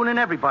sure to tune in,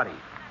 everybody.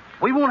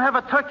 We won't have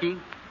a turkey,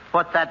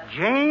 but that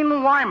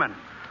Jane Wyman.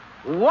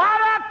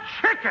 What a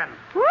chicken!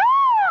 Woo!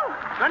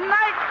 Good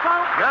night,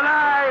 folks. Good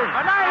night.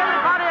 Good night,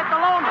 everybody at the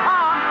Lone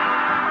Pond.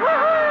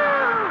 Woo-hoo!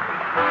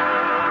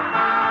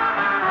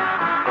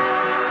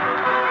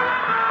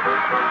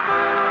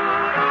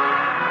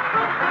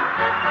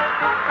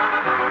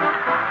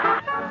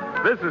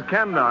 This is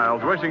Ken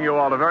Niles wishing you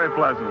all a very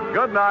pleasant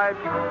good night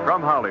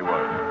from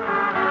Hollywood.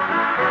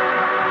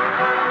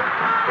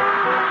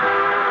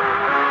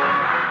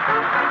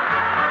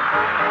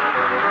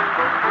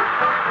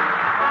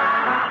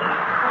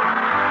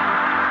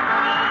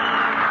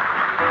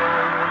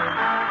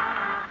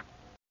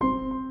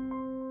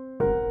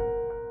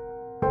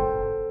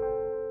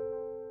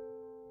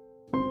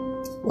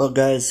 Well,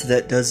 guys,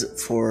 that does it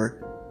for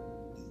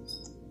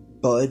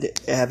Bud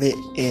Abbott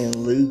and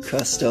Lou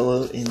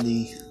Costello in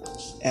the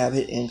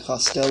Abbott and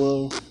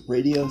Costello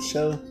radio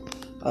show.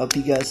 I hope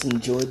you guys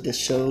enjoyed the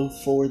show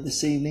for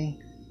this evening.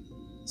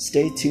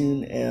 Stay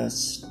tuned,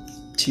 as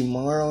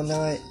tomorrow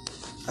night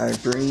I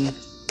bring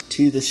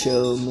to the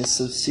show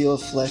Miss Lucille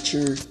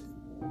Fletcher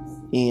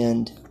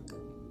and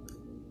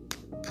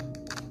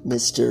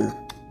Mr.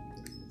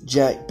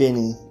 Jack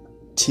Benny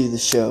to the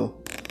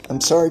show. I'm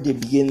sorry to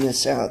begin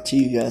this out to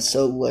you guys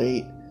so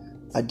late.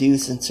 I do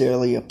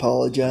sincerely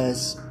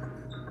apologize.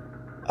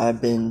 I've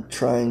been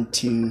trying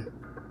to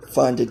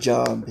find a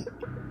job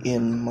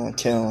in my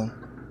town,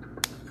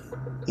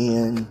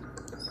 and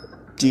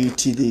due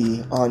to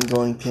the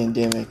ongoing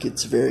pandemic,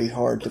 it's very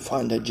hard to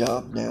find a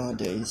job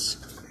nowadays.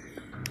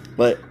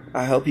 But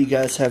I hope you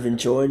guys have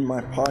enjoyed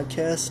my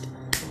podcast.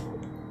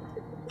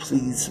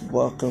 Please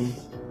welcome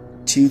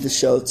to the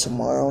show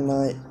tomorrow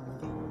night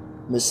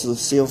Miss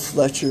Lucille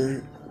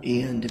Fletcher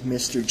and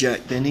Mr.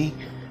 Jack Benny,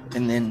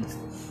 and then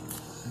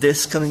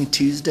this coming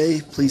Tuesday,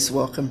 please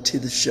welcome to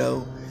the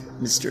show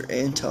Mr.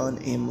 Anton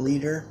M.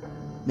 Leader.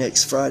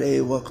 Next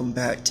Friday, welcome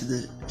back to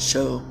the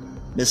show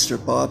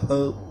Mr. Bob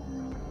Hope.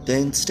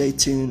 Then stay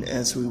tuned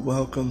as we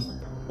welcome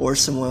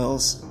Orson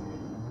Welles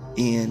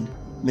and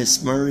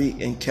Miss Murray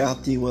and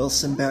Kathy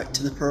Wilson back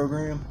to the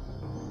program.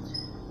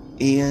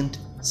 And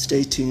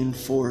stay tuned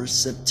for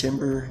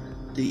September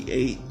the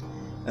 8th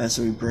as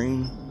we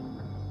bring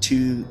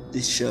to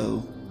the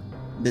show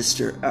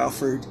Mr.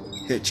 Alfred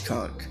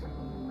Hitchcock.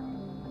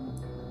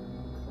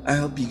 I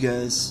hope you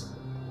guys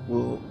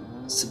will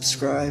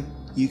subscribe.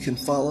 You can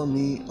follow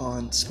me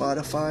on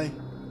Spotify,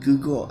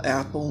 Google,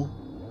 Apple,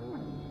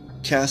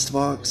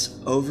 Castbox,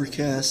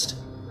 Overcast,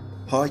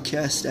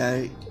 Podcast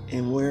Addict,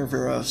 and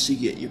wherever else you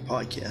get your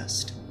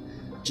podcast.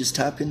 Just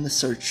type in the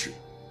search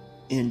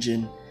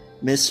engine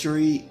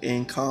Mystery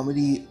and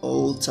Comedy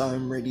Old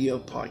Time Radio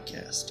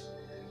Podcast.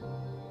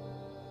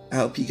 I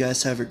hope you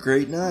guys have a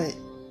great night.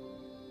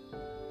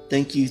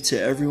 Thank you to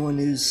everyone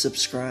who's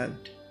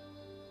subscribed.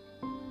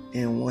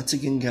 And once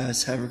again,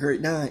 guys, have a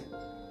great night.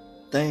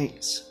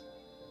 Thanks.